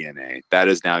your DNA. That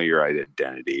is now your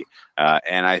identity.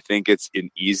 And I think it's an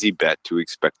easy bet to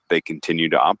expect they continue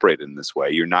to operate in this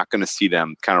way. You're not going to see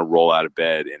them kind of roll out of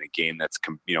bed in a game that's,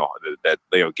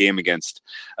 game against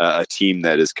a team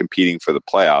that is competing for the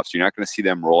playoffs. You're not going to see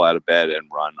them roll out of bed and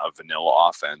run a vanilla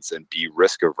offense and be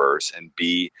risk averse and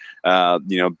be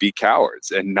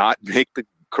cowards and not make the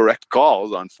correct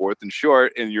calls on 4th and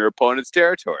short in your opponent's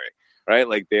territory, right?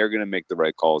 Like, they're going to make the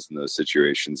right calls in those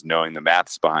situations, knowing the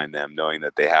maths behind them, knowing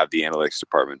that they have the analytics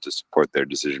department to support their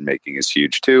decision making is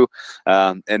huge too.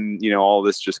 All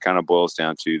this just kind of boils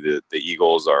down to the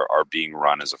Eagles are being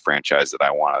run as a franchise that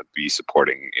I want to be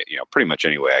supporting, pretty much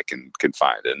any way I can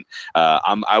find. And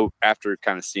after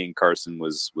kind of seeing Carson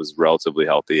was relatively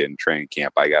healthy in training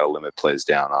camp, I got to limit plays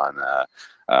down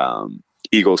on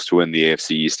Eagles to win the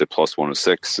AFC East at plus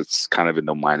 106. It's kind of in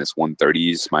the minus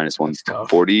 130s, minus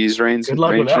 140s range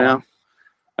now.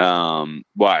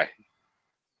 Why?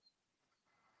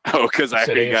 Oh, because I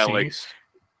think I like. East?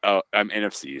 Oh, I'm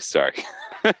NFC East. Sorry,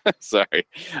 sorry.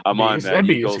 I'm on that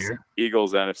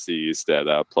Eagles NFC East at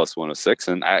plus 106,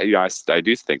 and I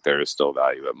do think there is still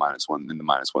value at -1 in the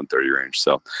minus 130 range.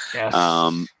 So, yes.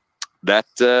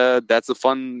 That's a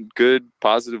fun, good,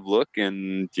 positive look,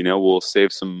 and we'll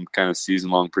save some kind of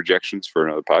season-long projections for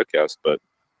another podcast. But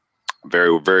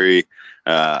very, very,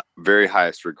 very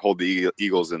highest. Hold the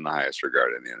Eagles in the highest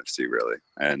regard in the NFC, really,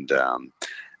 and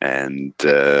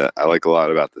I like a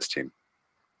lot about this team.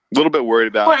 A little bit worried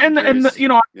about,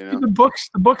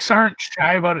 the books aren't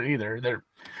shy about it either.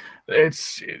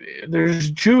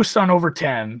 There's juice on over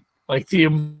 10, like the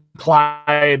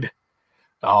implied.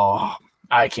 Oh,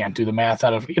 I can't do the math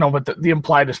out of, but the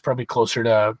implied is probably closer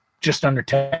to just under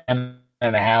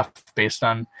 10.5 based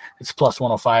on it's plus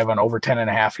 105 on over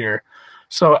 10.5 here.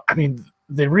 So, I mean,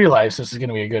 they realize this is going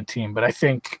to be a good team, but I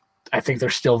think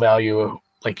there's still value,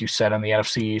 like you said, on the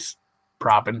NFC East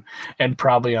prop and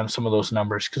probably on some of those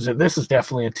numbers, because this is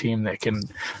definitely a team that can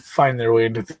find their way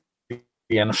into the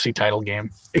NFC title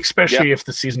game, especially if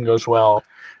the season goes well.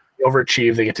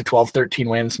 Overachieve, they get to 12-13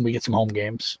 wins, and we get some home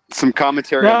games. Some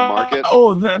commentary on the market.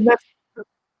 Oh,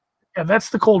 that's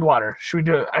the cold water. Should we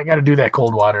do it? I got to do that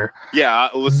cold water. Yeah,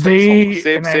 let's save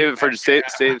that for just a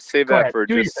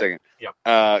second. Yep.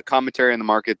 Commentary on the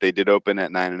market. They did open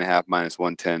at 9.5 minus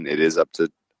 110. It is up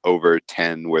to over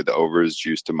 10, where the over is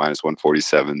juiced to minus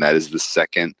 147. That is the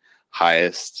second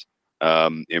highest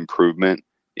improvement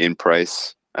in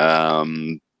price.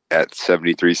 At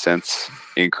 73 cents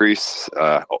increase,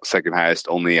 second highest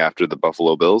only after the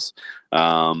Buffalo Bills.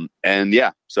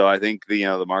 So I think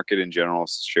the market in general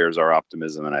shares our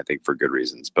optimism, and I think for good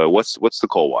reasons. But what's the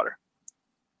cold water?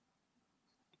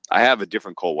 I have a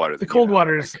different cold water. The cold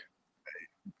water is,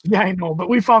 I know, but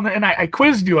we found that, and I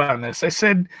quizzed you on this. I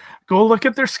said, go look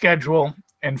at their schedule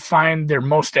and find their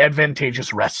most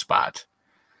advantageous rest spot.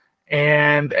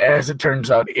 And as it turns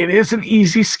out, it is an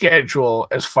easy schedule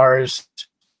as far as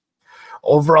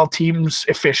overall team's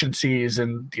efficiencies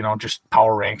and just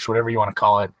power ranks, whatever you want to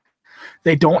call it.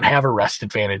 They don't have a rest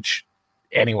advantage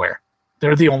anywhere.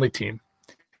 They're the only team,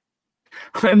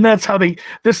 and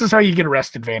this is how you get a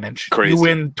rest advantage. Crazy. You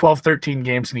win 12-13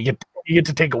 games and you get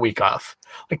to take a week off.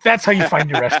 Like, that's how you find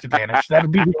your rest advantage. That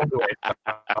would be the only way.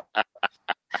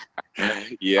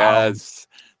 Yes,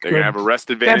 they're gonna have a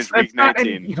rest advantage week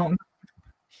 19.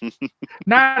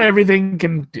 Not everything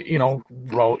can,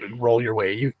 roll your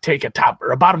way. You take a top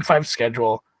or a bottom 5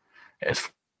 schedule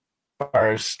as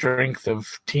far as strength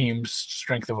of teams,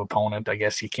 strength of opponent. I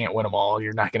guess you can't win them all.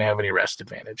 You're not going to have any rest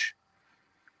advantage.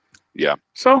 Yeah.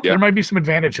 So there might be some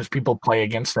advantages people play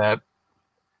against that.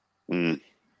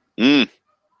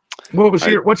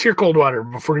 What's your cold water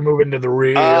before we move into the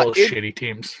real shitty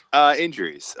teams?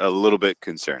 Injuries, a little bit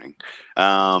concerning.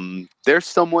 They're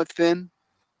somewhat thin.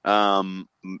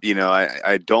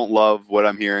 I don't love what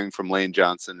I'm hearing from Lane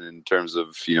Johnson in terms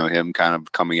of, him kind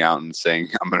of coming out and saying,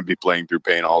 I'm going to be playing through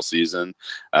pain all season.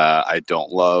 I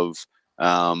don't love,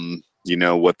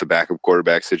 what the backup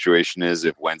quarterback situation is.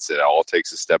 If Wentz at all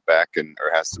takes a step back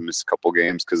or has to miss a couple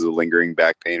games because of lingering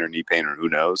back pain or knee pain or who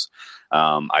knows.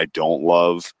 I don't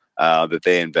love that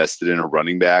they invested in a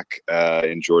running back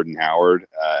in Jordan Howard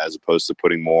as opposed to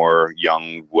putting more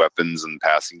young weapons in the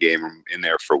passing game in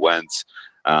there for Wentz.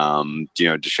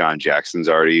 Deshaun Jackson's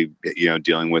already,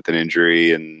 dealing with an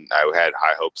injury, and I had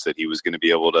high hopes that he was going to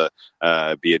be able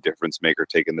to be a difference maker,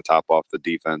 taking the top off the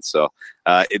defense. So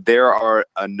there are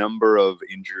a number of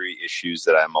injury issues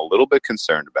that I'm a little bit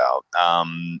concerned about.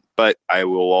 But I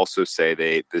will also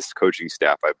say this coaching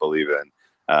staff, I believe in,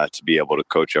 to be able to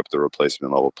coach up the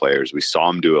replacement level players. We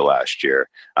saw them do it last year.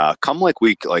 Come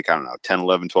week 10,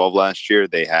 11, 12 last year,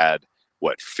 they had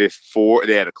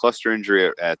they had a cluster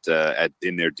injury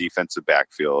in their defensive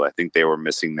backfield. I think they were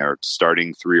missing their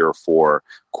starting 3 or 4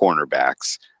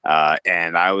 cornerbacks.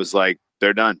 And I was like,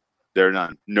 they're done. They're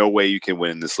done. No way you can win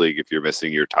in this league if you're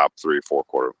missing your top 3 or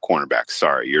 4 cornerbacks.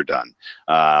 Sorry, you're done.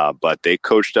 But they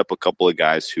coached up a couple of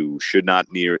guys who should not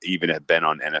even have been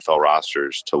on NFL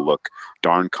rosters to look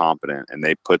darn competent, and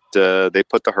they put the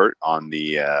hurt on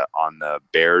the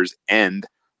Bears and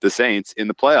the Saints in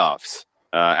the playoffs.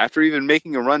 After even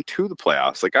making a run to the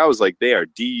playoffs. I was like, they are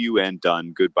DUN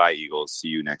done. Goodbye, Eagles. See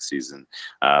you next season.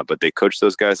 But they coached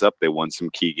those guys up. They won some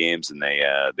key games, and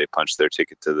they punched their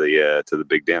ticket to the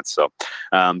big dance. So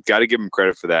got to give them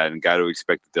credit for that, and got to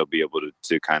expect that they'll be able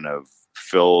to kind of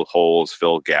fill holes,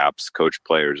 fill gaps, coach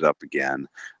players up again,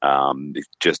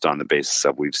 just on the basis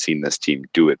of we've seen this team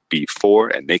do it before,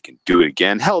 and they can do it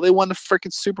again. Hell, they won the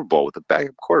freaking Super Bowl with a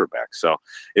backup quarterback. So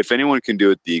if anyone can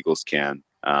do it, the Eagles can.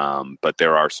 But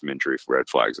there are some injury red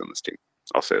flags on this team.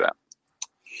 I'll say that.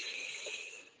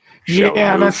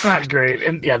 That's not great.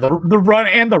 And the run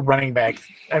and the running back.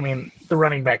 I mean, the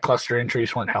running back cluster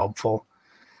injuries weren't helpful.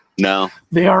 No,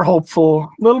 they are hopeful.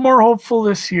 A little more hopeful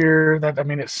this year.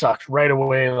 It sucked right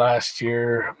away last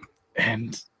year.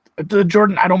 And I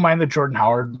don't mind the Jordan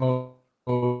Howard move.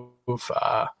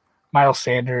 Miles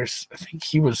Sanders, I think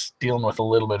he was dealing with a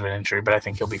little bit of an injury, but I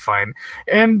think he'll be fine.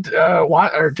 And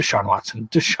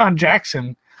Deshaun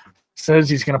Jackson says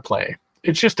he's going to play.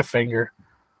 It's just a finger.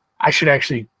 I should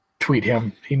actually tweet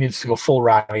him. He needs to go full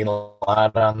Ronnie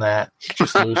Lott on that.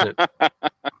 Just lose it.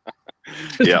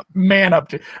 Man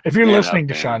up. If you're listening,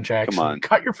 Deshaun Jackson, come on.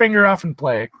 Cut your finger off and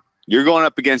play. You're going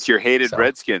up against your hated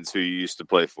Redskins, who you used to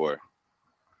play for,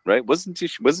 right? Wasn't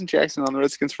Jackson on the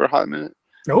Redskins for a hot minute?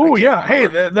 Oh, yeah. Hey,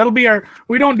 that'll be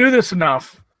we don't do this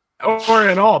enough or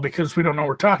at all because we don't know what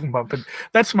we're talking about. But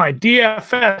that's my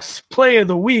DFS play of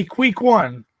the week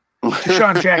 1.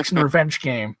 Deshaun Jackson revenge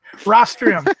game.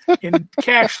 Roster him in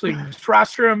cash leagues.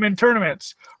 Roster him in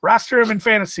tournaments. Roster him in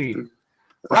fantasy.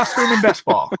 Roster him in best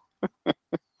ball.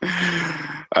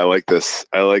 I like this.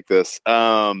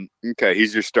 Okay,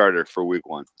 he's your starter for week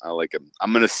 1. I like him.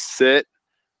 I'm going to sit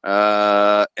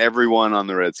everyone on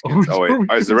the Redskins.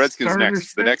 Is the Redskins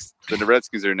next? The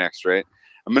Redskins are next, right?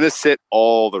 I'm gonna sit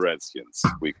all the Redskins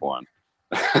week 1.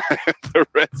 The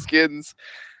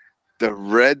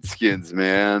Redskins,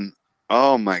 man.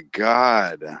 Oh my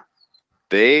God,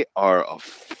 they are a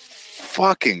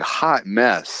fucking hot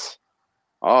mess.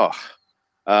 Oh,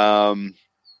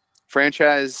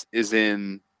 franchise is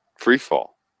in free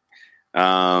fall.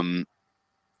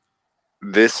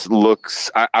 This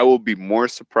looks. I will be more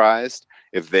surprised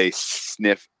if they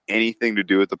sniff anything to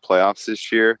do with the playoffs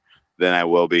this year than I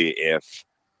will be if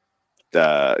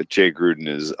Jay Gruden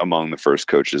is among the first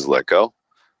coaches let go.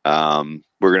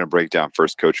 We're going to break down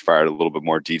first coach fired a little bit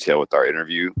more detail with our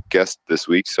interview guest this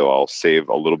week, so I'll save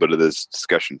a little bit of this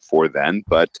discussion for then.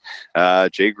 But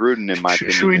Jay Gruden, in my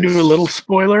opinion, should we do a little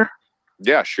spoiler?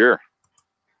 Yeah, sure.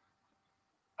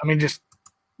 I mean, just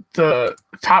the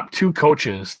top 2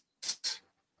 coaches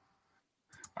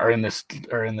are in this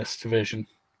division.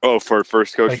 Oh, for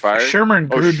first coach fired? Shermer and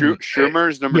Gruden.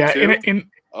 Shermer's number 2?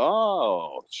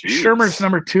 Geez. Shermer's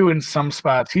number 2 in some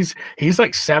spots. He's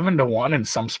like 7-1 in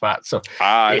some spots. So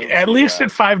at least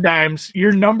at 5 dimes,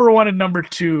 your number 1 and number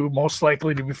 2 most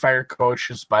likely to be fired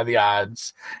coaches by the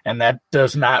odds, and that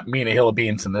does not mean a hill of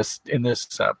beans in this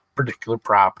particular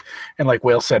prop. And like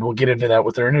Whale said, we'll get into that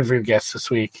with our interview guests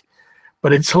this week.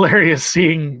 But it's hilarious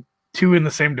seeing 2 in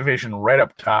the same division right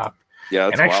up top. Yeah,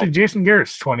 and actually, wild. Jason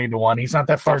Garrett's 20-1. He's not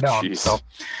that far down. Geez. So,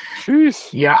 jeez.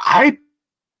 Yeah,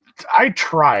 I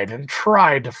tried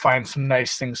to find some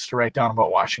nice things to write down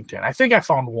about Washington. I think I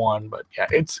found one, but yeah,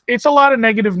 it's a lot of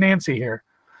negative Nancy here.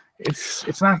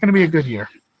 It's not going to be a good year.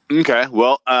 Okay,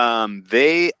 well,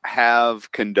 they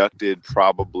have conducted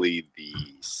probably the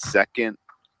second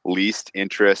least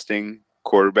interesting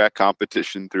quarterback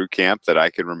competition through camp that I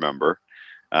can remember.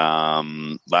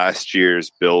 Last year's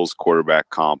Bills quarterback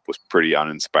comp was pretty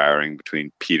uninspiring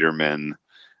between Peterman,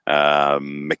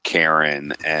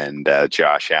 McCarron, and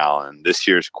Josh Allen. This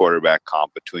year's quarterback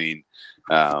comp between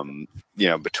Keenum,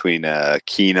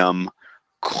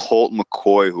 Colt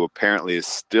McCoy, who apparently is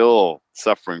still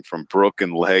suffering from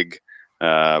broken leg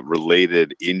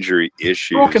related injury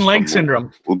issues. Broken leg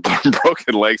syndrome.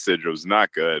 Broken leg syndrome is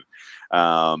not good.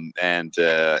 And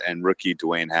rookie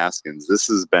Dwayne Haskins. This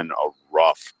has been a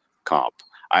rough comp.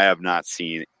 I have not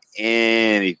seen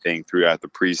anything throughout the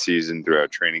preseason, throughout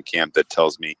training camp, that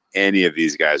tells me any of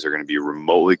these guys are going to be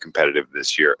remotely competitive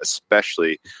this year,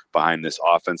 especially behind this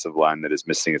offensive line that is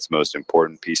missing its most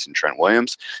important piece in Trent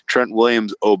Williams. Trent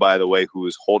Williams, oh, by the way, who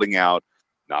is holding out,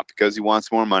 not because he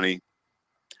wants more money,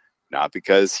 not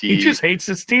because he just hates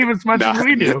his team as much as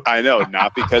we do. I know,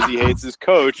 not because he hates his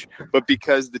coach, but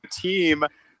because the team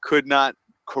could not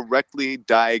correctly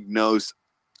diagnose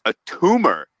a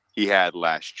tumor he had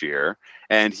last year,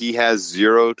 and he has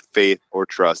zero faith or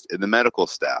trust in the medical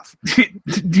staff.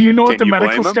 Do you know what the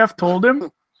medical staff told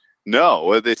him? No,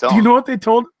 what did they tell him? Do you know what they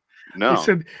told him? No. They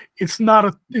said it's not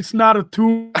a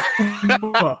tumor.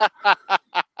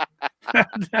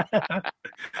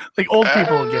 Like old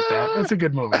people will get that. That's a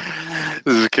good movie.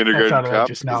 This is a Kindergarten Cop.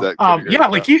 Just now.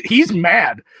 Like he's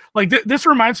mad. Like this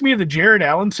reminds me of the Jared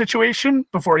Allen situation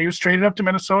before he was traded up to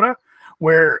Minnesota,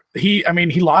 where he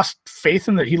lost faith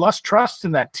in that, he lost trust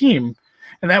in that team,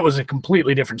 and that was a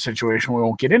completely different situation. We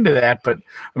won't get into that, but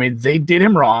I mean, they did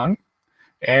him wrong,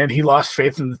 and he lost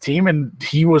faith in the team, and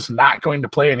he was not going to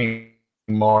play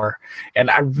anymore. And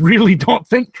I really don't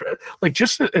think, like,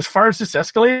 just as far as this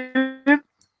escalated,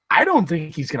 I don't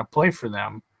think he's going to play for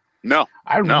them. No,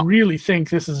 I really think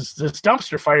this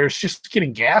dumpster fire is just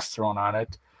getting gas thrown on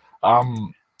it.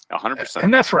 100%.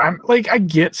 And that's where I'm like, I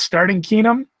get starting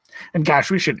Keenum. And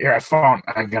gosh, I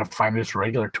gotta find his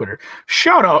regular Twitter.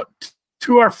 Shout out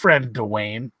to our friend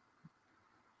Dwayne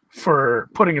for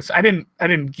putting us. I didn't,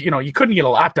 you couldn't get a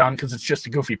lot done because it's just a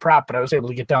goofy prop, but I was able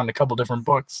to get down to a couple different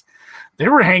books. They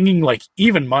were hanging like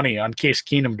even money on Case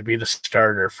Keenum to be the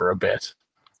starter for a bit.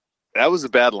 That was a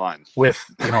bad line.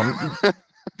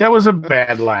 That was a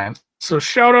bad line. So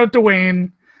shout out to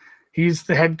Wayne. He's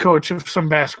the head coach of some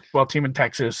basketball team in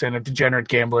Texas and a degenerate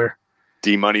gambler.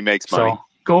 D-Money makes money. So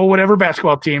go whatever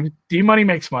basketball team. D-Money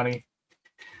makes money.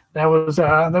 That was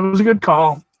a good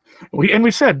call.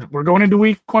 We said we're going into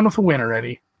week 1 with a win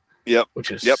already. Yep.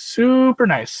 Which is super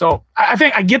nice. So I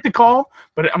think I get the call,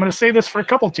 but I'm going to say this for a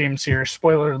couple teams here.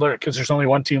 Spoiler alert, because there's only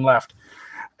one team left.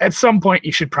 At some point,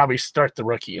 you should probably start the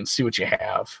rookie and see what you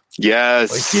have.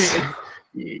 Yes.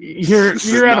 You're this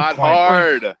is at not a point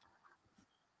hard.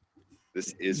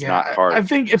 This is not hard. I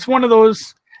think it's one of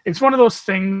those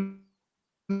things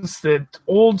that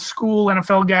old school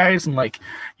NFL guys and like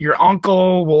your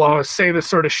uncle will always say this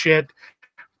sort of shit,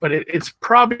 but it's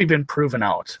probably been proven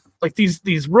out. Like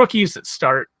these rookies that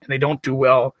start and they don't do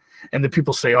well, and the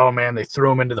people say, "Oh man, they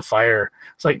threw him into the fire."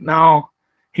 It's like, no,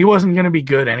 he wasn't going to be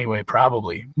good anyway.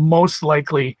 Probably, most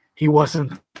likely, he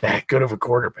wasn't that good of a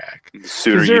quarterback. The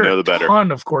sooner you know, the better. A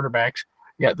ton of quarterbacks.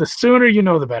 Yeah, the sooner you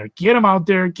know, the better. Get him out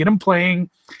there, get him playing,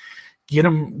 get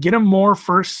him more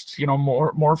first,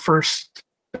 more first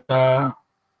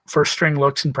string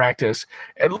looks in practice,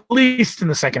 at least in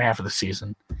the second half of the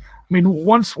season. I mean,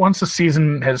 once the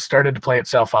season has started to play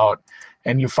itself out,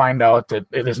 and you find out that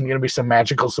it isn't going to be some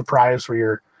magical surprise where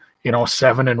you're,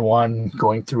 7-1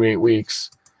 going through 8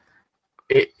 weeks.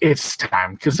 It's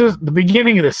time, because the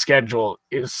beginning of the schedule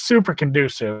is super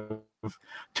conducive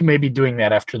to maybe doing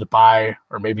that after the bye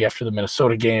or maybe after the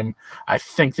Minnesota game. I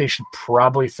think they should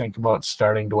probably think about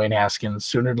starting Dwayne Haskins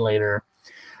sooner than later.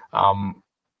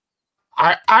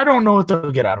 I don't know what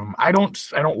they'll get out of him. I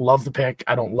don't love the pick.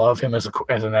 I don't love him as an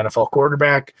NFL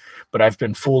quarterback, but I've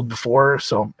been fooled before.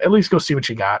 So at least go see what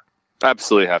you got.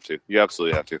 Absolutely have to. You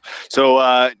absolutely have to.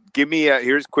 So give me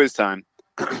here's quiz time.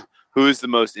 Who is the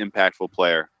most impactful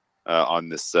player on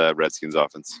this Redskins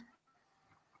offense?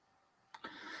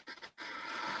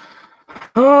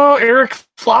 Oh, Eric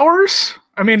Flowers?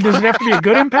 I mean, does it have to be a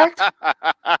good impact?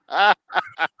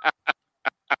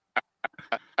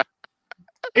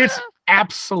 It's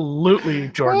absolutely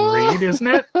Jordan Reed, isn't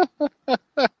it?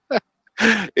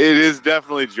 It is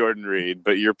definitely Jordan Reed,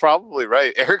 but you're probably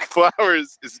right. Eric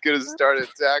Flowers is going to start at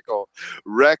tackle.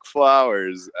 Rec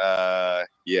Flowers.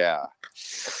 Yeah.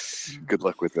 Good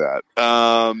luck with that.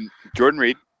 Jordan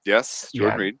Reed. Yes,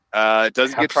 Jordan Reed.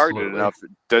 Doesn't get targeted enough.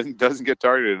 Doesn't get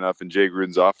targeted enough in Jay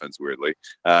Gruden's offense. Weirdly,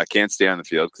 can't stay on the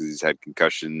field because he's had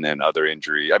concussion and other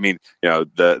injury. I mean,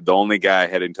 the only guy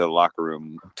heading to the locker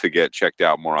room to get checked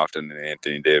out more often than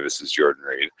Anthony Davis is Jordan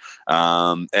Reed,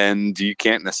 and you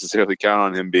can't necessarily count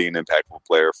on him being an impactful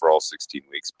player for all 16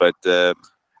 weeks. But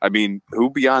I mean, who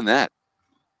beyond that?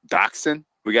 Doxson.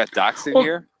 We got Doxson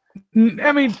here.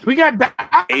 I mean, we got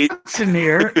Doxson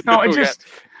here. No, it just.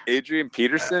 Adrian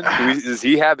Peterson, does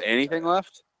he have anything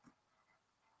left?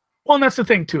 Well, and that's the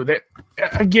thing too. That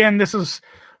again, this is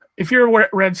if you're a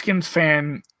Redskins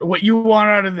fan, what you want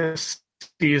out of this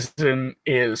season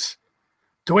is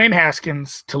Dwayne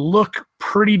Haskins to look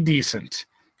pretty decent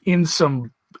in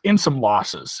some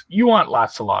losses. You want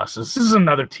lots of losses. This is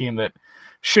another team that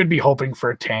should be hoping for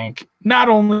a tank, not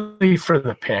only for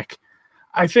the pick.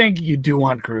 I think you do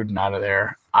want Gruden out of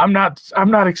there. I'm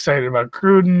not excited about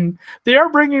Gruden. They are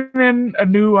bringing in a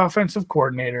new offensive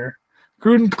coordinator.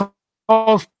 Gruden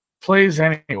calls plays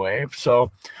anyway,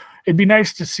 so it'd be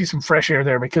nice to see some fresh air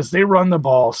there because they run the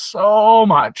ball so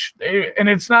much. And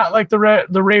it's not like the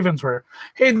Ravens were,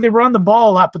 hey, they run the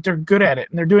ball a lot, but they're good at it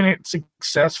and they're doing it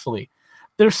successfully.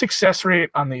 Their success rate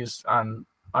on these on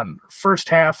first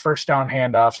down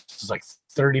handoffs is like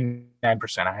 39%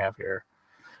 I have here.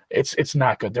 It's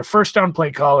not good. Their first down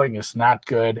play calling is not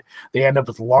good. They end up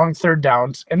with long third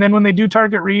downs. And then when they do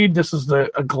target Reed, this is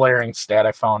a glaring stat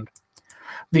I found.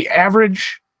 The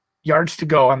average yards to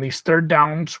go on these third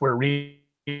downs where Reed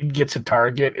gets a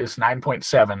target is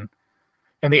 9.7.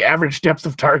 And the average depth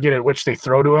of target at which they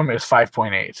throw to him is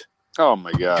 5.8. Oh,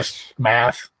 my gosh. Just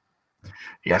math.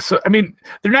 Yeah, so, I mean,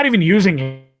 they're not even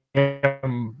using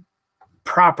him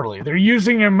properly. They're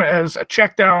using him as a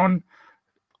check down,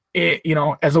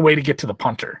 as a way to get to the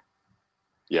punter.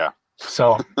 Yeah.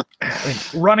 So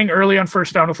running early on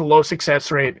first down with a low success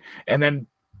rate and then,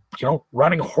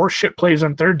 running horseshit plays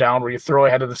on third down where you throw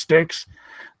ahead of the sticks.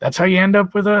 That's how you end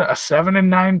up with a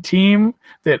 7-9 team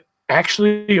that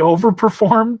actually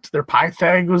overperformed. Their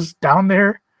Pythag was down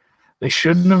there. They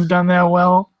shouldn't have done that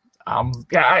well.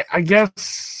 I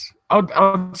guess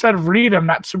outside of Reed, I'm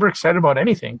not super excited about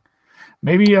anything.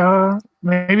 Maybe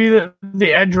the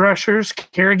edge rushers,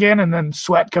 Kerrigan and then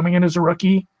Sweat coming in as a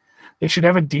rookie. They should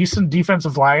have a decent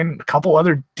defensive line, a couple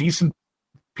other decent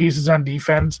pieces on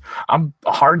defense. I'm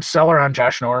a hard seller on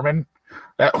Josh Norman.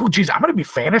 I'm going to be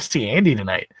fantasy Andy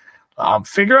tonight.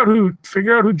 Figure out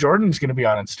who Jordan's going to be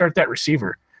on and start that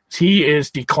receiver. He is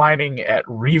declining at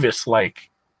Revis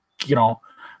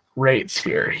rates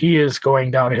here. He is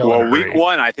going downhill. Well, week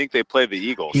 1, I think they play the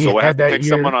Eagles. So I have to pick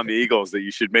someone on the Eagles that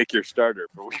you should make your starter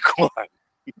for week 1.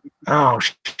 Oh,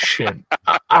 shit.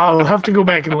 I'll have to go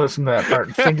back and listen to that part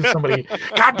and think of somebody.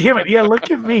 God damn it. Yeah,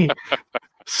 look at me.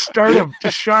 Start him.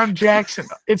 Deshaun Jackson.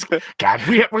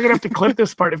 We're going to have to clip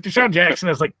this part. If Deshaun Jackson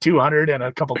has like 200 and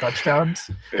a couple touchdowns,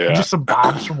 and just some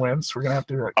bombs from Wentz, we're going to have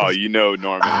to do it.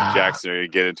 Norman and Jackson are going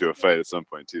to get into a fight at some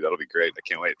point, too. That'll be great. I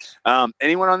can't wait.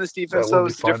 Anyone on this defense, though,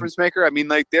 is a difference maker? I mean,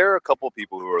 like, there are a couple of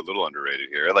people who are a little underrated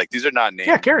here. Like, these are not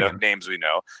names, names we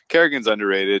know. Kerrigan's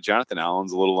underrated. Jonathan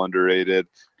Allen's a little underrated.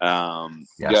 Yes.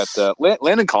 You got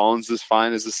Landon Collins is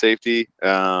fine as a safety.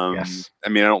 Yes. I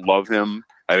mean, I don't love him.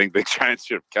 I think the Giants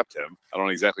should have kept him. I don't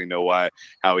exactly know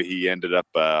how he ended up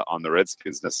on the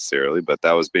Redskins necessarily, but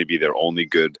that was maybe their only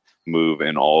good move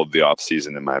in all of the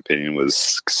offseason, in my opinion,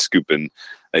 was scooping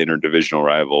interdivisional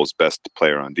rivals' best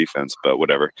player on defense, but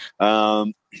whatever.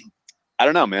 I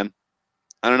don't know, man.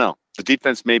 I don't know. The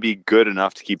defense may be good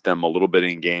enough to keep them a little bit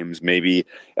in games. Maybe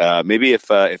if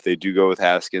they do go with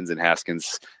Haskins and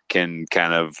Haskins can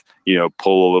kind of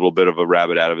pull a little bit of a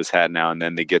rabbit out of his hat now and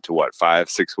then, they get to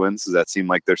 5-6 wins. Does that seem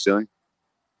like their ceiling?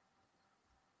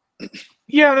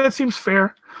 Yeah, that seems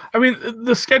fair. I mean,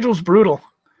 the schedule's brutal.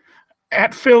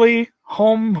 At Philly,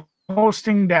 home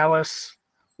hosting Dallas,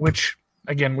 which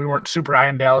again we weren't super high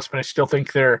in Dallas, but I still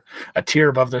think they're a tier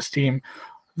above this team.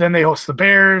 Then they host the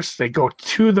Bears. They go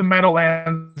to the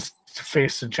Meadowlands to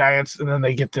face the Giants, and then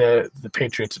they get the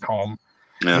Patriots at home.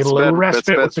 Yeah, get a little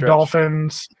respite with the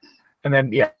Dolphins, and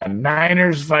then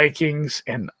Niners, Vikings,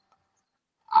 and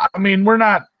I mean we're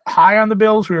not high on the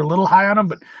Bills. We were a little high on them,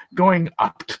 but going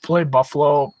up to play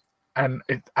Buffalo, and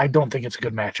I don't think it's a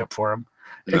good matchup for them.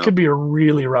 No. It could be a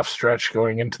really rough stretch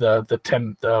going into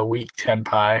the week 10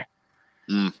 pie.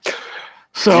 Mm.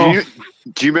 So,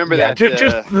 do you remember that?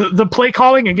 Just the play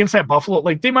calling against that Buffalo,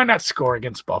 like they might not score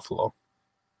against Buffalo.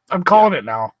 I'm calling it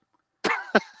now.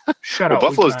 Shut Well, up.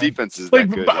 Buffalo's defense is that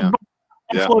good.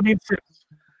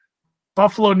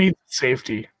 Buffalo needs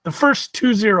safety. The first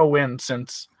 2-0 win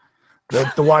since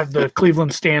the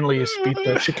Cleveland Stanleys beat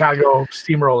the Chicago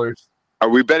Steamrollers. Are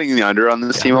we betting the under on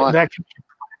this team a lot?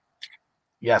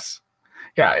 Yes.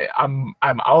 Yeah, I'm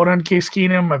out on Case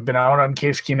Keenum. I've been out on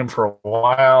Case Keenum for a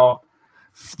while.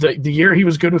 The year he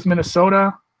was good with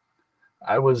Minnesota,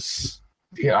 I was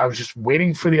just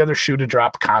waiting for the other shoe to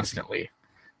drop constantly.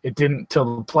 It didn't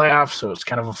till the playoffs, so it was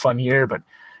kind of a fun year. But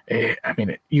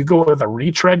you go with a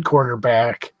retread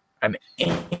quarterback, an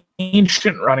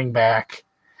ancient running back,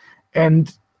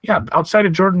 and outside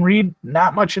of Jordan Reed,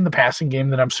 not much in the passing game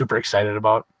that I'm super excited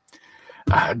about.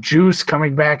 Juice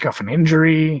coming back off an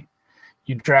injury.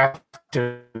 You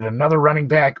drafted another running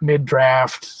back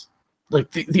mid-draft. Like,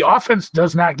 the offense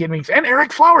does not get me. And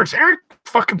Eric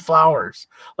fucking Flowers.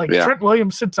 Trent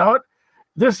Williams sits out.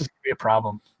 This is going to be a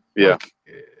problem. Yeah.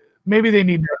 Maybe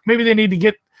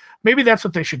that's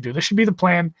what they should do. This should be the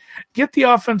plan. Get the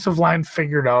offensive line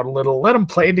figured out a little. Let them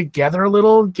play together a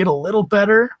little. Get a little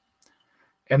better.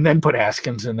 And then put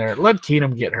Haskins in there. Let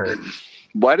Keenum get hurt.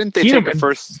 Why didn't they take a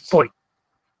first?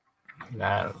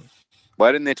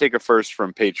 Why didn't they take a first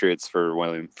from Patriots for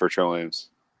Trent Williams?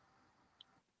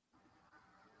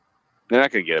 They're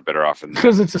not going to get a better offer than that.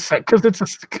 Because it's a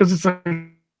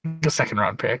second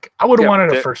round pick. I would have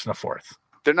wanted a first and a fourth.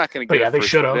 They're not going to get. They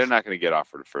should have. They're not going to get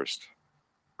offered a first,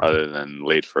 other than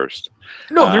late first.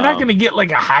 No, they're not going to get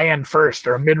like a high end first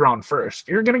or a mid round first.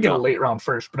 You're going to get a late round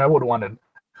first, but I would have wanted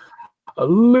a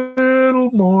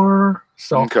little more.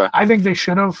 So I think they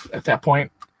should have at that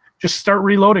point. Just start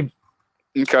reloading.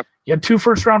 Okay. You had 2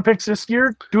 first round picks this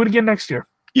year. Do it again next year.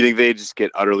 You think they just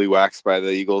get utterly waxed by the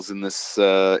Eagles in this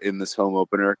home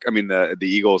opener? I mean the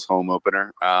Eagles home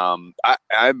opener. I'm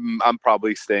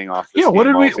probably staying off. This what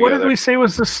did we say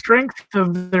was the strength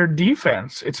of their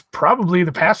defense? It's probably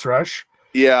the pass rush.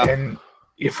 Yeah. And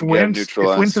if Wentz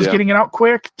is getting it out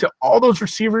quick to all those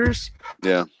receivers,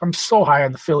 I'm so high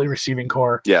on the Philly receiving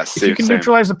core. Yes. If you can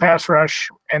neutralize the pass rush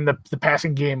and the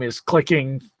passing game is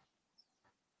clicking,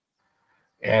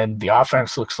 and the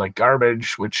offense looks like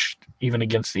garbage, which even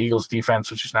against the Eagles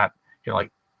defense, which is not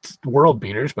like world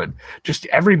beaters, but just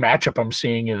every matchup I'm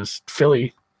seeing is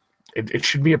Philly. It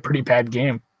should be a pretty bad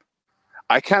game.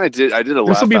 I did a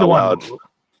laugh out loud.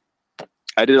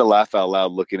 I did a laugh out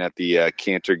loud looking at the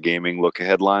Cantor Gaming look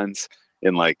ahead lines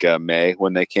in May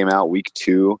when they came out. Week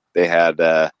 2, they had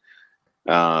the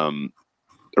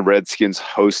Redskins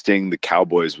hosting the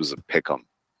Cowboys was a pick 'em.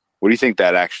 What do you think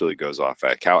that actually goes off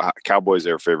at? Cowboys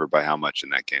are favored by how much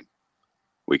in that game?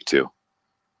 Week 2.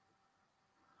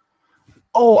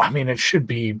 Oh, I mean, it should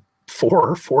be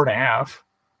 4.5.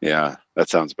 Yeah, that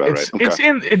sounds about right. Okay.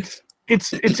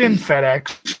 It's in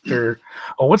FedEx or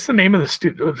what's the name of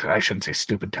the I shouldn't say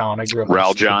stupid town. I grew up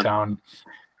in stupid town.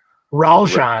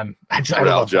 Raljan.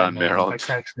 Raljan, Maryland. That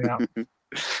cracks me up.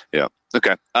 Yeah.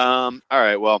 Okay. All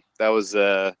right. Well, that was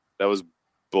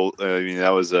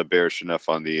bearish enough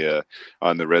on the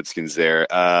Redskins there.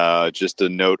 Just a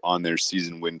note on their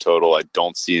season win total. I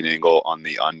don't see an angle on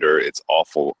the under. It's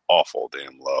awful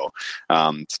damn low.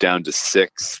 It's down to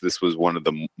 6. This was one of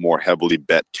the more heavily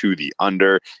bet to the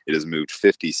under. It has moved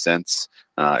 50 cents.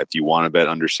 If you want to bet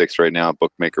under 6 right now,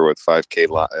 bookmaker with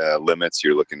 5K limits,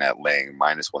 you're looking at laying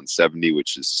minus 170,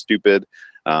 which is stupid.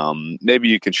 Maybe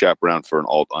you can shop around for an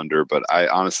alt under, but I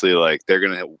honestly they're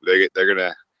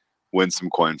gonna win some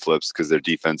coin flips because their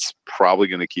defense probably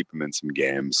going to keep them in some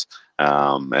games.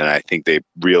 And I think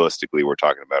realistically, we're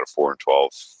talking about a 4-12,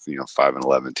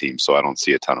 5-11 team. So I don't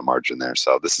see a ton of margin there.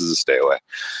 So this is a stay away.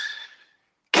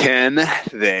 Can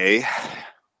they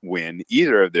win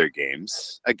either of their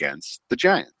games against the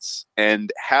Giants?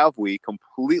 And have we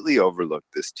completely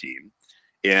overlooked this team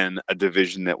in a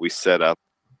division that we set up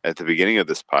at the beginning of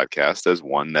this podcast as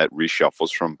one that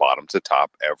reshuffles from bottom to top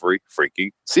every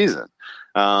freaking season?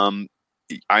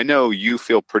 I know you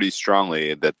feel pretty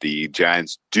strongly that the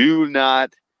Giants do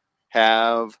not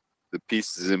have the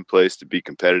pieces in place to be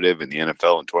competitive in the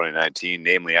NFL in 2019,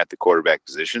 namely at the quarterback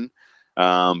position.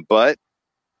 But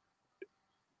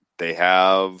they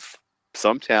have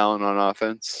some talent on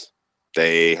offense.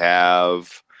 They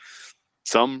have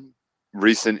some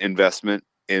recent investment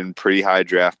in pretty high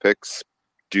draft picks.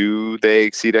 Do they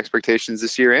exceed expectations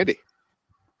this year, Andy?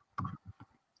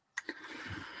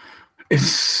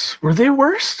 Were they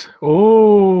worst?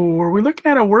 Oh, were we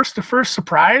looking at a worst to first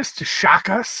surprise to shock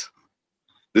us?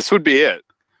 This would be it.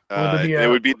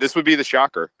 This would be the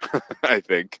shocker, I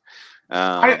think.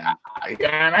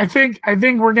 I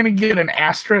think we're gonna get an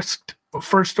asterisk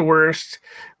first to worst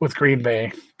with Green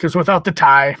Bay because without the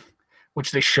tie,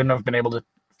 which they shouldn't have been able to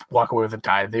walk away with a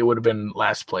tie. They would have been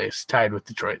last place, tied with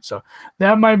Detroit. So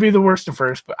that might be the worst of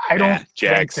first, but I don't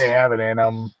think they have it in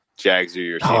them. Jags are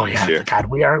your team. Oh yeah, year. God,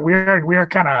 we are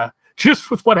kind of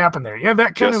just with what happened there. Yeah,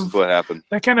 that kind of what happened.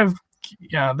 That kind of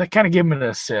gave him an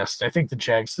assist. I think the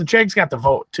Jags got the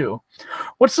vote too.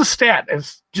 What's the stat?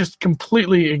 It's just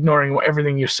completely ignoring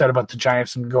everything you said about the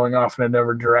Giants and going off in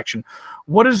another direction.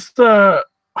 What is how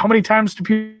many times do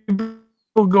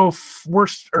people go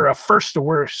worst or a first to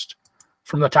worst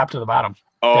from the top to the bottom?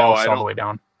 All the way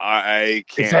down. I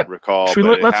can't recall.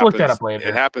 Let's look that up later.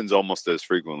 It happens almost as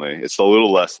frequently. It's a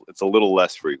little less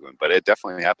frequent, but it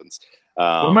definitely happens.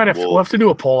 We'll have to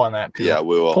do a poll on that too. Yeah,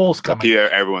 we will. Polls coming. Yeah,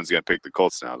 everyone's gonna pick the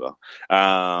Colts now, though.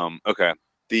 Okay.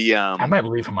 I might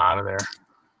leave him out of there.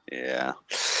 Yeah,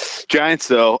 Giants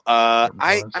though. I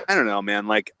don't know, man.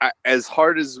 Like as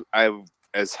hard as I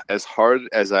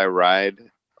ride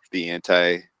the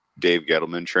anti-Dave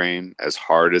Gettleman train, as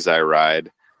hard as I ride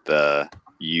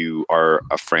you are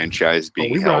a franchise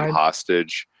being held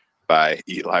hostage by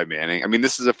Eli Manning. I mean,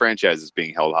 this is a franchise that's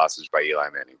being held hostage by Eli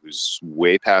Manning, who's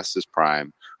way past his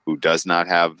prime, who does not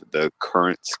have the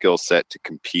current skill set to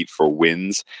compete for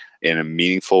wins in a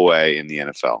meaningful way in the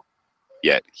NFL.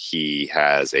 Yet he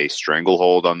has a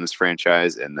stranglehold on this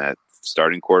franchise and that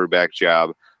starting quarterback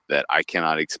job that I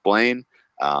cannot explain.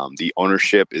 The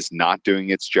ownership is not doing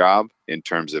its job in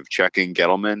terms of checking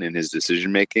Gettleman in his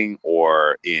decision making,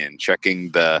 or in checking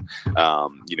the,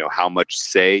 how much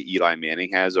say Eli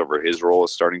Manning has over his role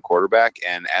as starting quarterback.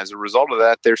 And as a result of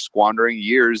that, they're squandering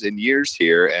years and years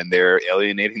here, and they're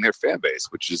alienating their fan base,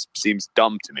 which seems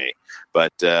dumb to me.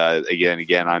 But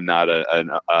again, I'm not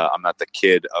I'm not the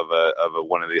kid of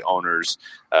one of the owners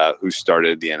who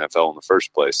started the NFL in the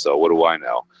first place. So what do I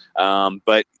know?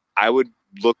 But I would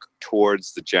look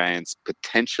towards the Giants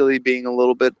potentially being a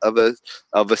little bit of a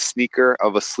sneaker,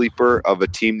 of a sleeper, of a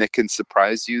team that can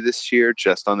surprise you this year,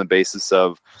 just on the basis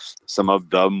of some of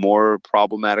the more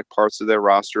problematic parts of their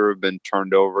roster have been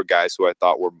turned over. Guys who I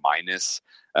thought were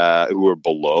who were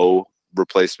below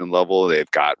replacement level,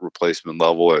 they've got replacement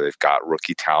level, or they've got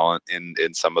rookie talent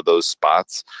in some of those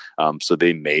spots. So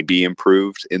they may be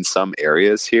improved in some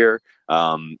areas here.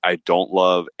 I don't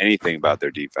love anything about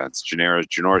their defense.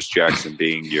 Janoris Jackson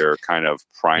being your kind of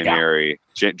primary,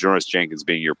 Janoris Jenkins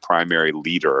being your primary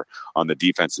leader on the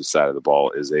defensive side of the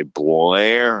ball is a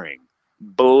blaring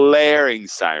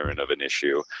siren of an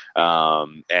issue.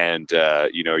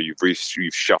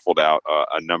 You've shuffled out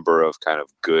a number of kind of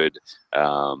good,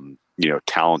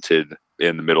 talented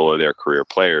in the middle of their career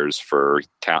players for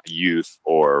youth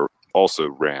or also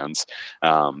Rands.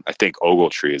 I think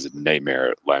Ogletree is a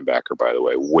nightmare linebacker, by the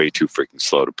way, way too freaking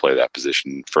slow to play that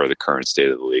position for the current state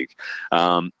of the league.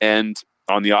 And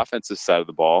on the offensive side of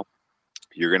the ball,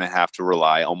 you're going to have to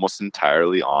rely almost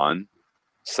entirely on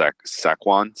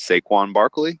Saquon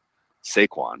Barkley.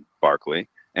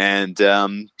 And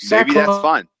maybe that's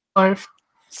fine.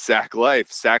 Sack Lodge.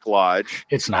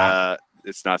 It's not.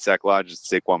 It's not Sack Lodge. It's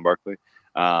Saquon Barkley.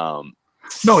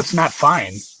 No, it's not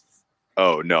fine.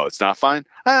 Oh no, it's not fine.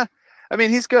 I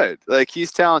mean, he's good. Like,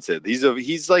 he's talented.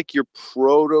 He's like your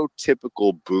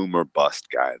prototypical boomer bust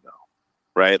guy, though,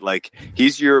 right? Like,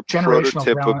 he's your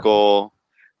prototypical.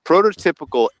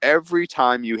 Every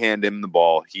time you hand him the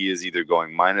ball, he is either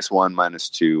going -1,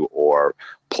 -2, or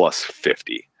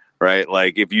 +50. Right?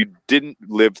 Like, if you didn't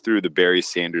live through the Barry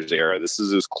Sanders era, this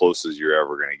is as close as you're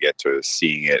ever going to get to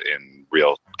seeing it in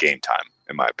real game time,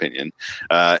 in my opinion.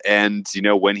 And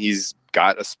when he's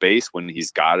got a space, when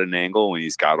he's got an angle, when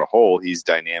he's got a hole, he's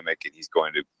dynamic, and he's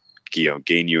going to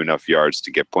gain you enough yards to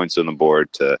get points on the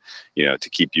board to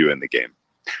keep you in the game.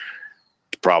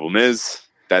 The problem is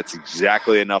that's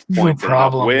exactly enough points and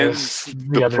enough wins.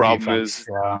 The problem is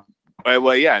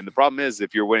well, yeah, and the problem is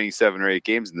if you're winning 7 or 8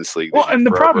 games in this league, and the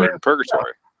problem is in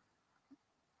purgatory.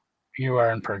 You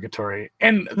are in purgatory,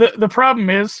 and the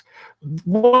problem is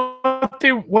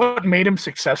what made him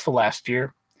successful last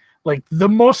year. Like, the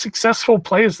most successful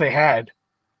plays they had,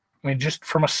 I mean, just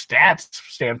from a stats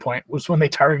standpoint, was when they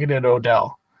targeted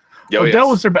Odell.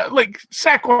 Odell was their best. Like,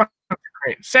 Saquon was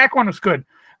great. Saquon was good.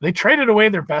 They traded away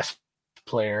their best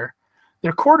player.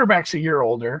 Their quarterback's a year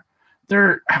older.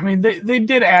 They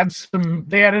did add some.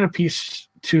 They added a piece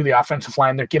to the offensive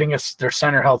line. They're getting their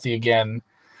center healthy again,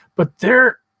 but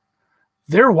their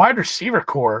wide receiver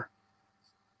core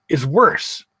is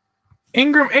worse.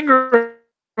 Ingram,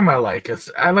 I like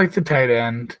the tight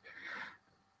end.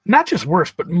 Not just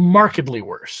worse, but markedly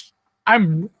worse.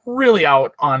 I'm really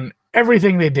out on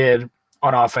everything they did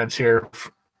on offense here.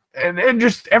 And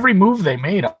just every move they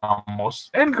made almost.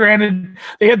 And granted,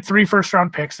 they had 3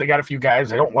 first-round picks. They got a few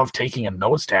guys. I don't love taking a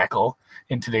nose tackle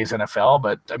in today's NFL,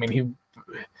 but, I mean,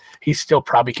 he still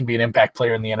probably can be an impact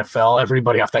player in the NFL.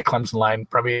 Everybody off that Clemson line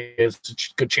probably has a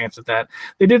good chance at that.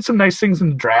 They did some nice things in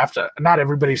the draft. Not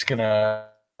everybody's going to,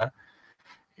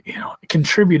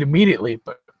 contribute immediately,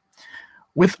 but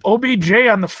with OBJ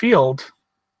on the field,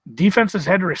 defenses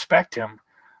had to respect him.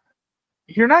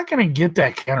 You're not going to get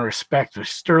that kind of respect with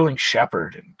Sterling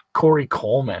Shepard and Corey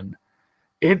Coleman.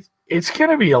 It's going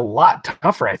to be a lot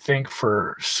tougher, I think,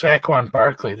 for Saquon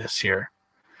Barkley this year.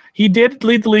 He did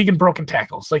lead the league in broken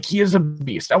tackles. Like, he is a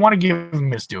beast. I want to give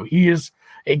him his due. He is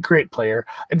a great player.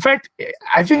 In fact,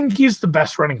 I think he's the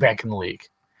best running back in the league.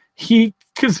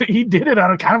 Because he did it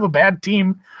on a kind of a bad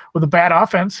team with a bad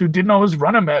offense who didn't always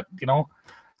run him at,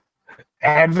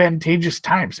 advantageous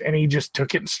times, and he just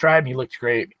took it in stride and he looked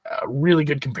great. Really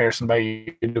good comparison by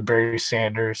you to Barry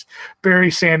Sanders.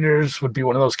 Barry Sanders would be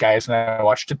one of those guys, and I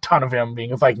watched a ton of him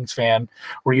being a Vikings fan,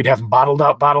 where you'd have him bottled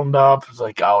up. It's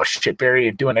like, oh shit, Barry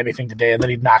ain't doing anything today, and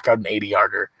then he'd knock out an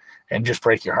 80-yarder and just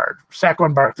break your heart.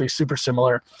 Saquon Barkley, super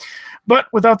similar, but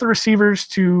without the receivers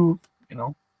to,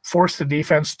 force the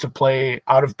defense to play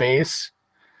out of base,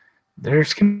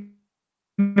 there's going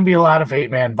to be a lot of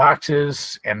 8-man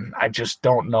boxes, and I just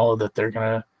don't know that they're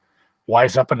going to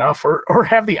wise up enough or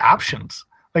have the options.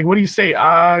 Like, what do you say?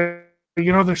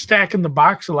 They're stacking the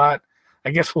box a lot.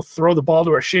 I guess we'll throw the ball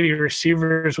to our shitty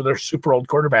receivers with our super old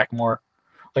quarterback more.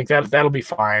 Like, that'll be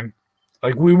fine.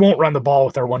 Like, we won't run the ball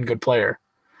with our one good player.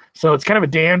 So it's kind of a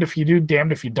damned if you do,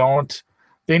 damned if you don't.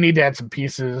 They need to add some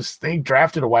pieces. They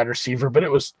drafted a wide receiver, but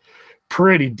it was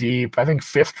pretty deep. I think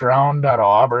 5th round out of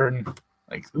Auburn.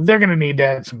 Like, they're going to need to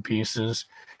add some pieces.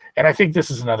 And I think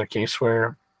this is another case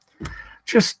where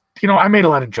just, I made a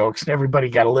lot of jokes and everybody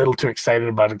got a little too excited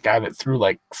about a guy that threw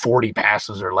like 40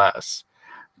 passes or less.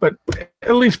 But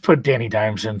at least put Danny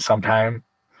Dimes in sometime.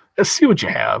 Let's see what you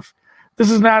have. This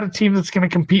is not a team that's going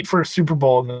to compete for a Super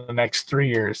Bowl in the next 3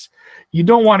 years. You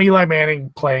don't want Eli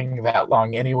Manning playing that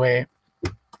long anyway.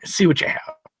 See what you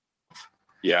have.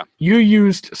 Yeah. You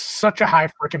used such a high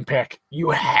freaking pick.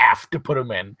 You have to put him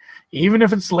in. Even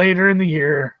if it's later in the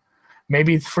year,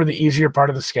 maybe for the easier part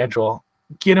of the schedule.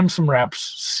 Get him some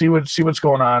reps. See what's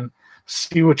going on.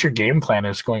 See what your game plan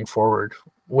is going forward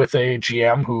with a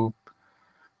GM who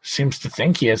seems to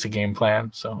think he has a game plan.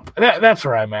 So that's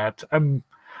where I'm at. I'm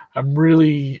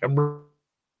really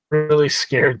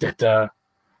scared that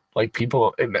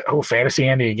people Fantasy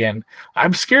Andy again.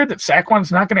 I'm scared that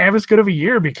Saquon's not going to have as good of a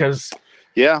year because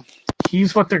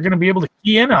he's what they're going to be able to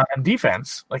key in on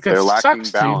defense. Like, that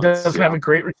sucks. Balance, he doesn't have a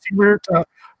great receiver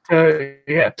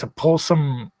to pull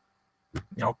some,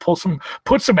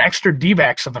 put some extra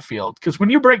D-backs on the field. Because when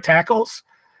you break tackles,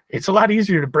 it's a lot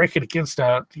easier to break it against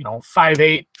a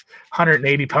 5'8",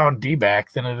 180-pound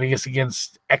D-back than it is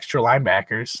against extra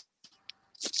linebackers.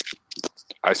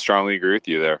 I strongly agree with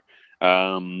you there.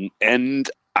 I'm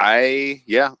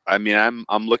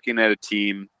looking at a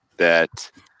team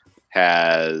that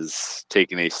has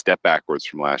taken a step backwards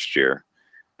from last year,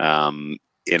 in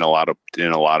a lot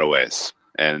of ways,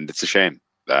 and it's a shame.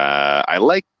 I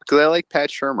like Pat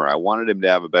Shurmur. I wanted him to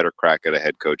have a better crack at a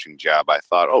head coaching job. I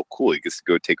thought, oh, cool, he gets to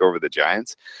go take over the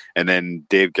Giants, and then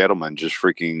Dave Gettleman just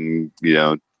freaking,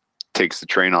 takes the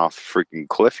train off the freaking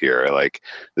cliff here. Like,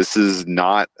 this is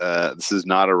not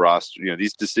a roster.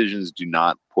 These decisions do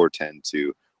not portend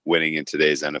to winning in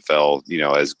today's NFL.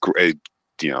 As great,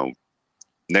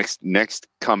 next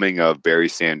coming of Barry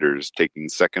Sanders taking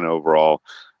 2nd overall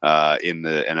in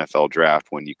the NFL draft,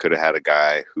 when you could have had a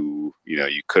guy who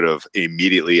you could have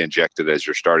immediately injected as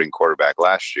your starting quarterback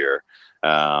last year,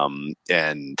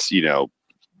 and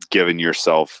given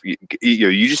yourself,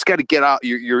 you just got to get out.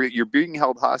 You're being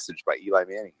held hostage by Eli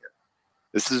Manning here.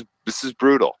 This is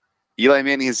brutal. Eli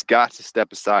Manning has got to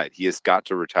step aside. He has got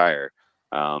to retire.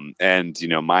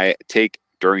 My take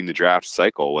during the draft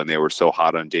cycle, when they were so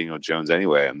hot on Daniel Jones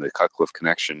anyway, and the Cutcliffe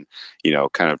connection,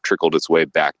 kind of trickled its way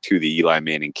back to the Eli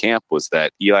Manning camp, was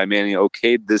that Eli Manning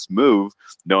okayed this move,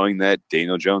 knowing that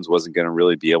Daniel Jones wasn't going to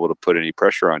really be able to put any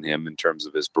pressure on him in terms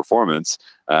of his performance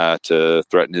to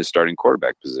threaten his starting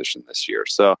quarterback position this year.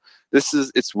 So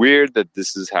it's weird that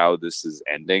this is how this is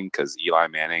ending, because Eli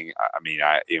Manning,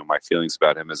 my feelings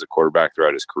about him as a quarterback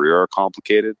throughout his career are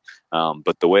complicated.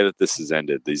 But the way that this has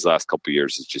ended these last couple of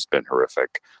years has just been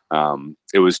horrific.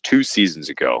 It was 2 seasons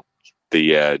ago.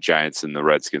 The Giants and the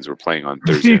Redskins were playing on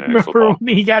Thursday Night Football.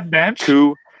 When he got benched?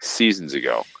 2 seasons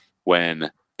ago, when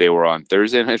they were on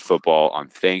Thursday Night Football on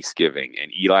Thanksgiving,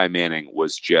 and Eli Manning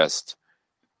was just,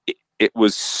 it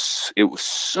was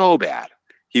so bad.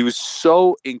 He was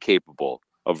so incapable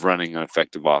of running an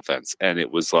effective offense, and it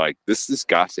was like, this has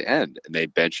got to end. And they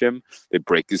bench him. They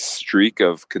break his streak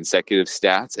of consecutive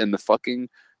stats, and the fucking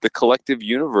the collective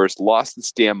universe lost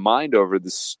its damn mind over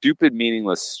the stupid,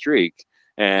 meaningless streak.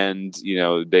 And,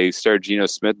 they started Geno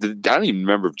Smith. I don't even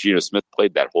remember if Geno Smith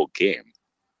played that whole game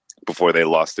before they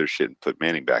lost their shit and put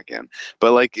Manning back in.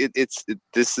 But like,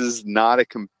 this is not a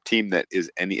team that is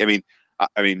any. I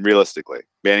mean, realistically,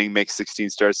 Manning makes 16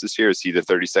 starts this year. Is he the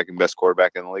 32nd best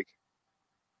quarterback in the league?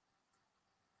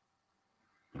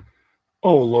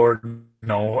 Oh Lord,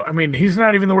 no. I mean, he's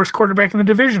not even the worst quarterback in the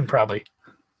division, probably.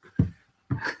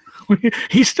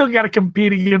 He's still got to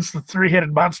compete against the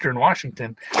three-headed monster in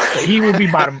Washington. He will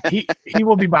be bottom. He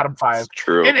will be bottom 5.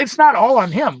 True, and it's not all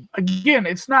on him. Again,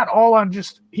 it's not all on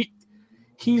just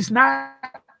he's not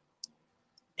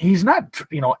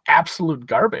absolute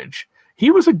garbage. He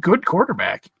was a good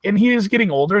quarterback, and he is getting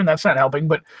older, and that's not helping.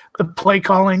 But the play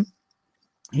calling,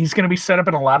 he's going to be set up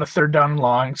in a lot of third down and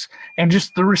longs, and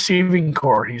just the receiving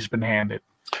core he's been handed.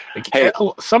 Like,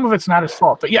 some of it's not his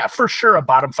fault, but yeah, for sure, a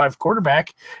bottom 5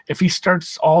 quarterback. If he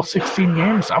starts all 16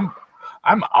 games, I'm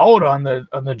out on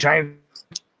the Giants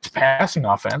passing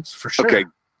offense for sure. Okay,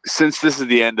 since this is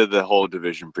the end of the whole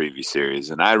division preview series,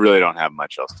 and I really don't have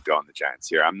much else to go on the Giants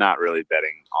here, I'm not really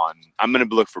betting on. I'm going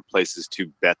to look for places to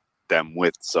bet them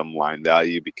with some line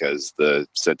value because the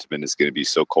sentiment is going to be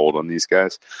so cold on these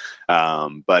guys.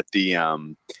 But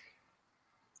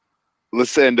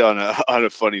let's end on a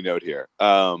funny note here.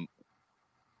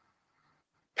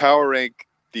 Power rank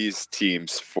these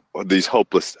teams, these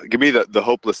hopeless. Give me the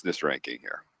hopelessness ranking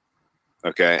here.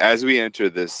 Okay, as we enter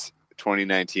this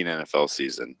 2019 NFL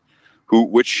season,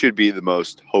 which should be the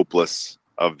most hopeless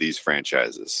of these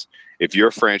franchises? If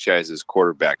your franchise is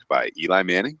quarterbacked by Eli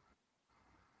Manning,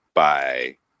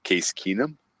 by Case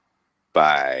Keenum,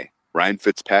 by Ryan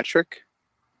Fitzpatrick,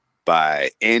 by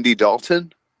Andy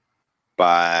Dalton,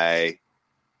 by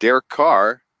Derek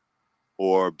Carr,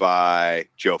 or by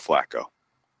Joe Flacco.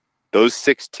 Those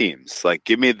 6 teams, like,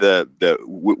 give me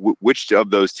which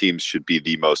of those teams should be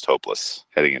the most hopeless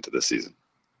heading into the season?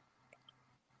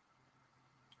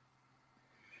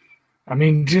 I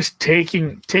mean, just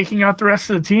taking out the rest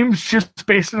of the teams just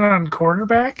based on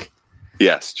quarterback?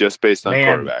 Yes, just based on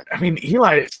quarterback. I mean,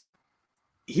 Eli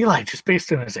just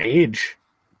based on his age.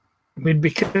 I mean,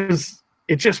 because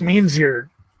it just means you're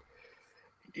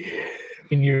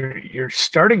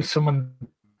starting someone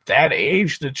that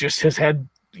age that just has had,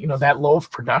 that low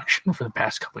of production for the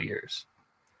past couple of years.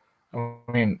 I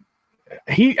mean,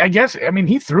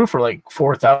 he threw for like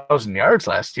 4,000 yards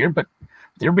last year, but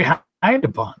they're behind a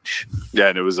bunch. Yeah,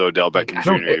 and it was Odell Beckham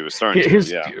Jr. He was starting it was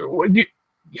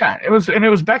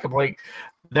Beckham. Like,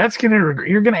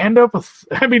 you're gonna end up with.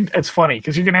 I mean, it's funny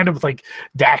because you're gonna end up with like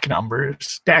Dak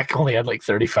numbers. Dak only had like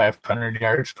 3,500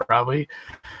 yards probably.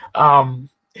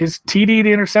 His TD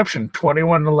to interception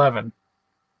 21-11.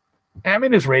 I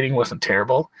mean, his rating wasn't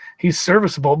terrible. He's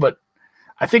serviceable, but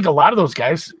I think a lot of those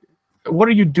guys. What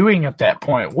are you doing at that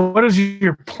point? What is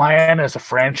your plan as a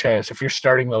franchise if you're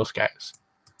starting those guys?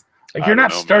 Like, you're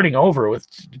not starting over with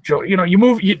Joe. You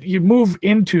move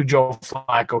into Joe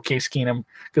Flacco, Case Keenum,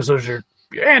 because those are,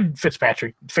 and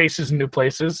Fitzpatrick, faces in new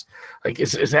places. Like,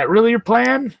 is that really your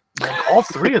plan? Like, all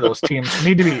 3 of those teams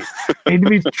need to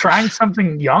be trying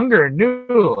something younger and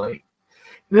new. Like,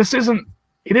 it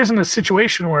isn't a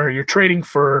situation where you're trading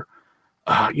for,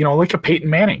 like a Peyton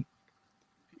Manning.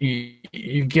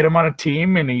 You get him on a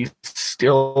team, and he's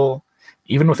still,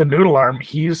 even with a noodle arm,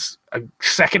 he's a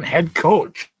second head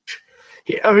coach.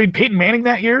 Peyton Manning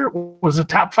that year was a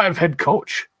top 5 head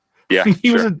coach. Yeah,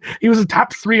 he was a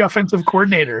top 3 offensive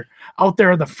coordinator out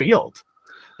there in the field.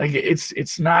 Like,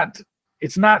 it's not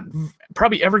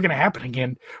probably ever going to happen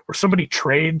again where somebody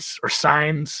trades or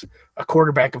signs a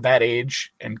quarterback of that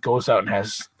age and goes out and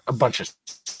has a bunch of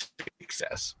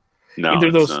success. No,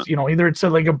 either it's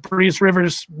like a Breeze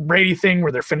Rivers Brady thing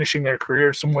where they're finishing their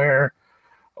career somewhere,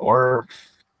 or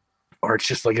it's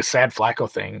just like a sad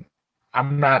Flacco thing.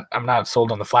 I'm not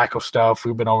sold on the Flacco stuff.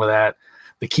 We've been over that.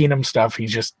 The Keenum stuff,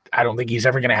 I don't think he's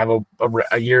ever going to have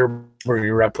a year where he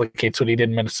replicates what he did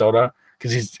in Minnesota,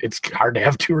 because it's hard to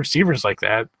have 2 receivers like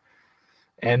that.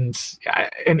 And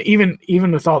even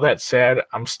with all that said,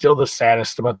 I'm still the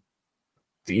saddest about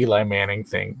the Eli Manning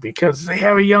thing, because they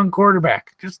have a young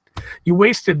quarterback. You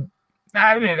wasted.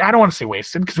 I don't want to say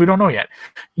wasted because we don't know yet.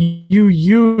 You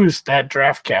used that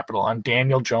draft capital on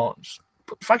Daniel Jones.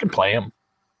 Fucking play him.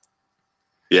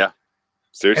 Yeah,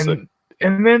 seriously.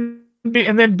 And then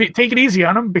take it easy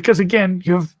on him, because again,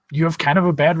 you have kind of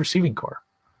a bad receiving core.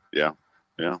 Yeah.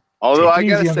 Although I Take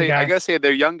it easy on the guy. gotta say,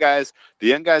 they're young guys. The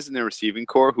young guys in their receiving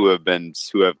core who have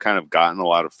kind of gotten a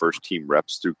lot of first team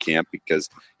reps through camp because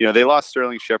they lost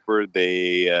Sterling Shepard.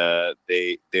 They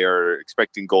are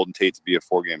expecting Golden Tate to be a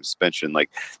 4-game suspension.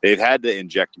 Like they've had to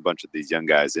inject a bunch of these young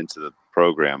guys into the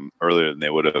program earlier than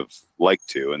they would have liked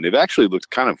to, and they've actually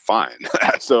looked kind of fine.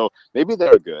 So maybe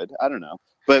they're good. I don't know,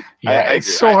 but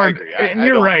it's so hard. And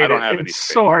you're right. It's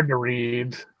so hard to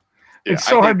read. Yeah, it's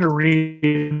so hard to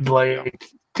read. Like.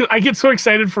 I get so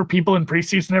excited for people in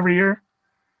preseason every year.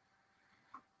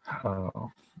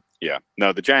 Oh. Yeah.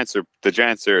 No, the Giants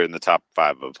are in the top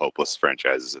 5 of hopeless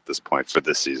franchises at this point for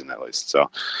this season at least.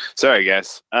 So sorry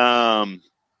guys. And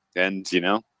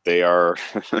they are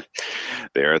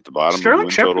they are at the bottom Sterling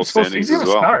of the total standings as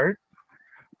well. Start.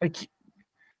 Like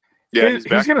he's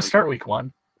gonna start week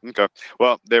 1. Okay.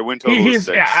 Well, their win total is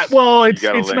 6. Yeah, well it's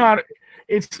not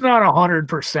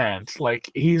 100%. Like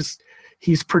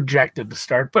he's projected to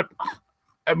start, but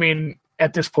I mean,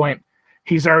 at this point,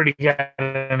 he's already got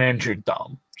an injured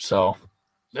thumb. So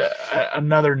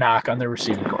another knock on the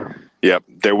receiving core. Yep.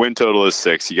 Their win total is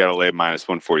 6. You got to lay minus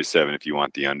 147 if you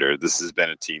want the under. This has been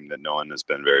a team that no one has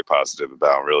been very positive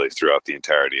about really throughout the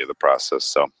entirety of the process.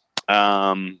 So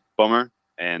bummer.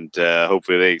 And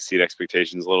hopefully they exceed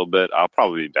expectations a little bit. I'll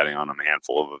probably be betting on them a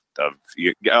handful of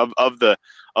the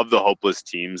hopeless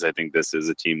teams. I think this is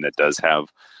a team that does have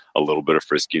a little bit of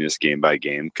friskiness game by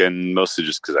game, and mostly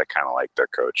just because I kind of like their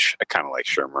coach. I kind of like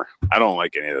Shermer. I don't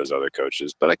like any of those other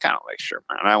coaches, but I kind of like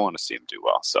Shermer, and I want to see him do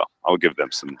well. So I'll give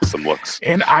them some looks.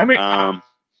 And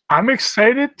I'm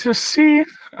excited to see.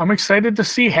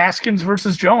 Haskins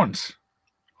versus Jones.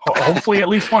 Hopefully, at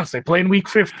least once they play in Week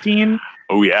 15.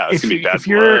 Oh yeah, it's gonna be bad.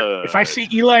 If I see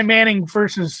Eli Manning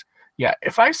versus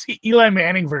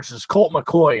Colt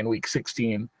McCoy in Week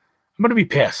 16, I'm gonna be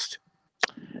pissed.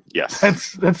 Yes,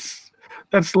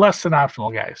 that's less than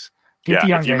optimal, guys. If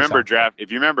you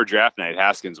remember draft night,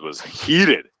 Haskins was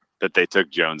heated that they took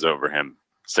Jones over him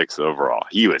 6th overall.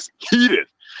 He was heated.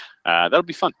 That'll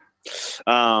be fun.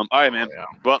 All right, man. Yeah.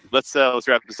 Well, let's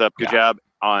wrap this up. Good job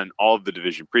on all of the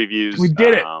division previews. We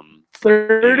did it.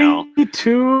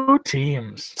 32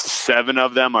 teams. 7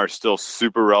 of them are still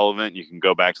super relevant. You can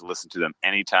go back to listen to them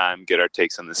anytime, get our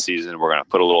takes on the season. We're going to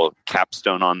put a little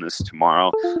capstone on this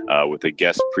tomorrow with a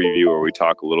guest preview where we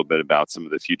talk a little bit about some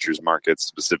of the futures markets,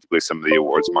 specifically some of the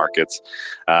awards markets.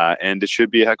 And it should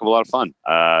be a heck of a lot of fun.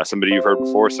 Somebody you've heard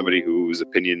before, somebody whose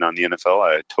opinion on the NFL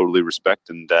I totally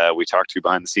respect, and we talk to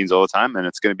behind the scenes all the time, and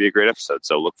it's going to be a great episode.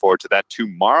 So look forward to that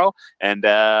tomorrow, and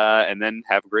then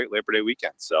have a great Labor Day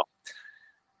weekend. So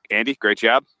Andy, great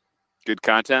job. Good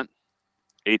content.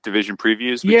 8 division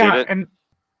previews. We did it. And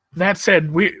that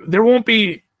said, there won't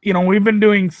be, we've been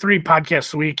doing 3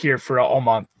 podcasts a week here for all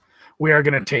month. We are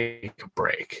going to take a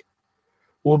break.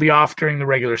 We'll be off during the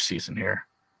regular season here.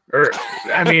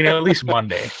 At least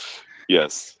Monday.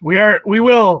 Yes. We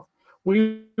will,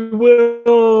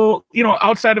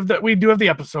 outside of that, we do have the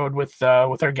episode with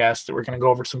our guests that we're going to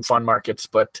go over some fun markets,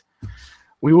 but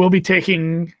we will be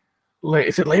taking,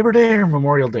 is it Labor Day or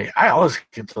Memorial Day? I always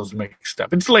get those mixed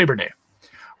up. It's Labor Day.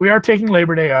 We are taking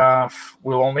Labor Day off.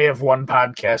 We'll only have 1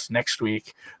 podcast next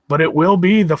week, but it will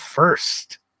be the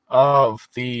first of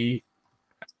the,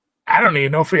 I don't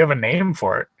even know if we have a name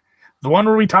for it. The one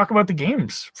where we talk about the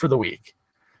games for the week.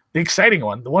 The exciting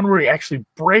one. The one where we actually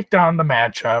break down the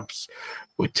matchups.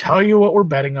 We tell you what we're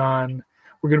betting on.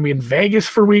 We're going to be in Vegas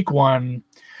for week 1.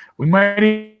 We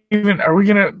might even,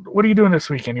 what are you doing this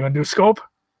weekend? You want to do a scope?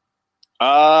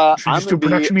 Should we just do a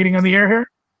production meeting on the air here?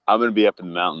 I'm going to be up in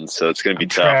the mountains, so it's going to be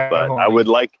tough. But I would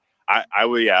like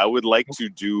to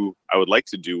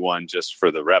do one just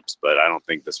for the reps, but I don't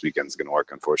think this weekend's going to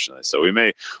work, unfortunately. So we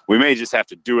may just have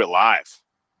to do it live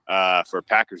for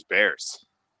Packers Bears.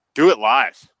 Do it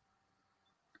live.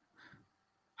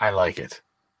 I like it.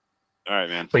 All right,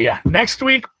 man. But yeah, next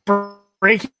week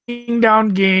breaking down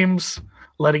games,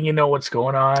 letting you know what's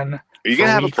going on. Are you going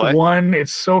to have a play? 1,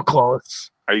 it's so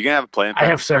close. Are you going to have a play? I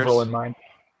have several in mind.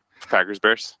 Packers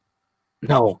Bears?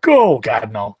 No. Go,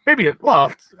 God, no. Maybe, I'm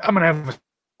going to have a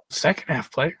second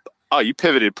half play. Oh, you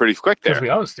pivoted pretty quick there. Because we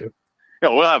always do. Yeah,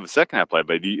 we'll have a second half play,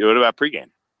 but what about pregame?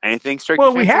 Anything straight?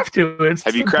 Well, we have to.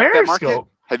 Have you cracked that market?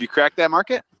 Have you cracked that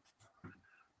market?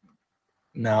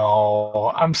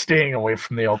 No, I'm staying away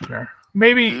from the opener.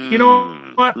 Maybe, you know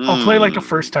what? I'll play like a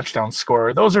first touchdown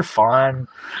scorer. Those are fun.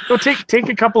 Go take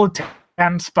a couple of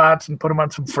 10 spots and put them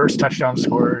on some first touchdown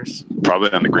scorers.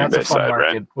 Probably on the Green Bay side,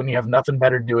 right? When you have nothing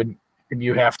better to do and when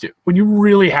you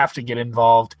really have to get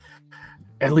involved,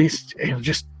 at least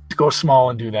just go small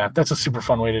and do that. That's a super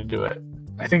fun way to do it.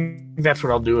 I think that's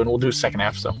what I'll do, and we'll do a second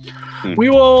half. So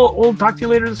we'll talk to you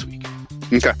later this week.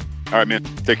 Okay. All right, man.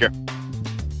 Take care.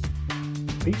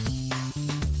 Peace.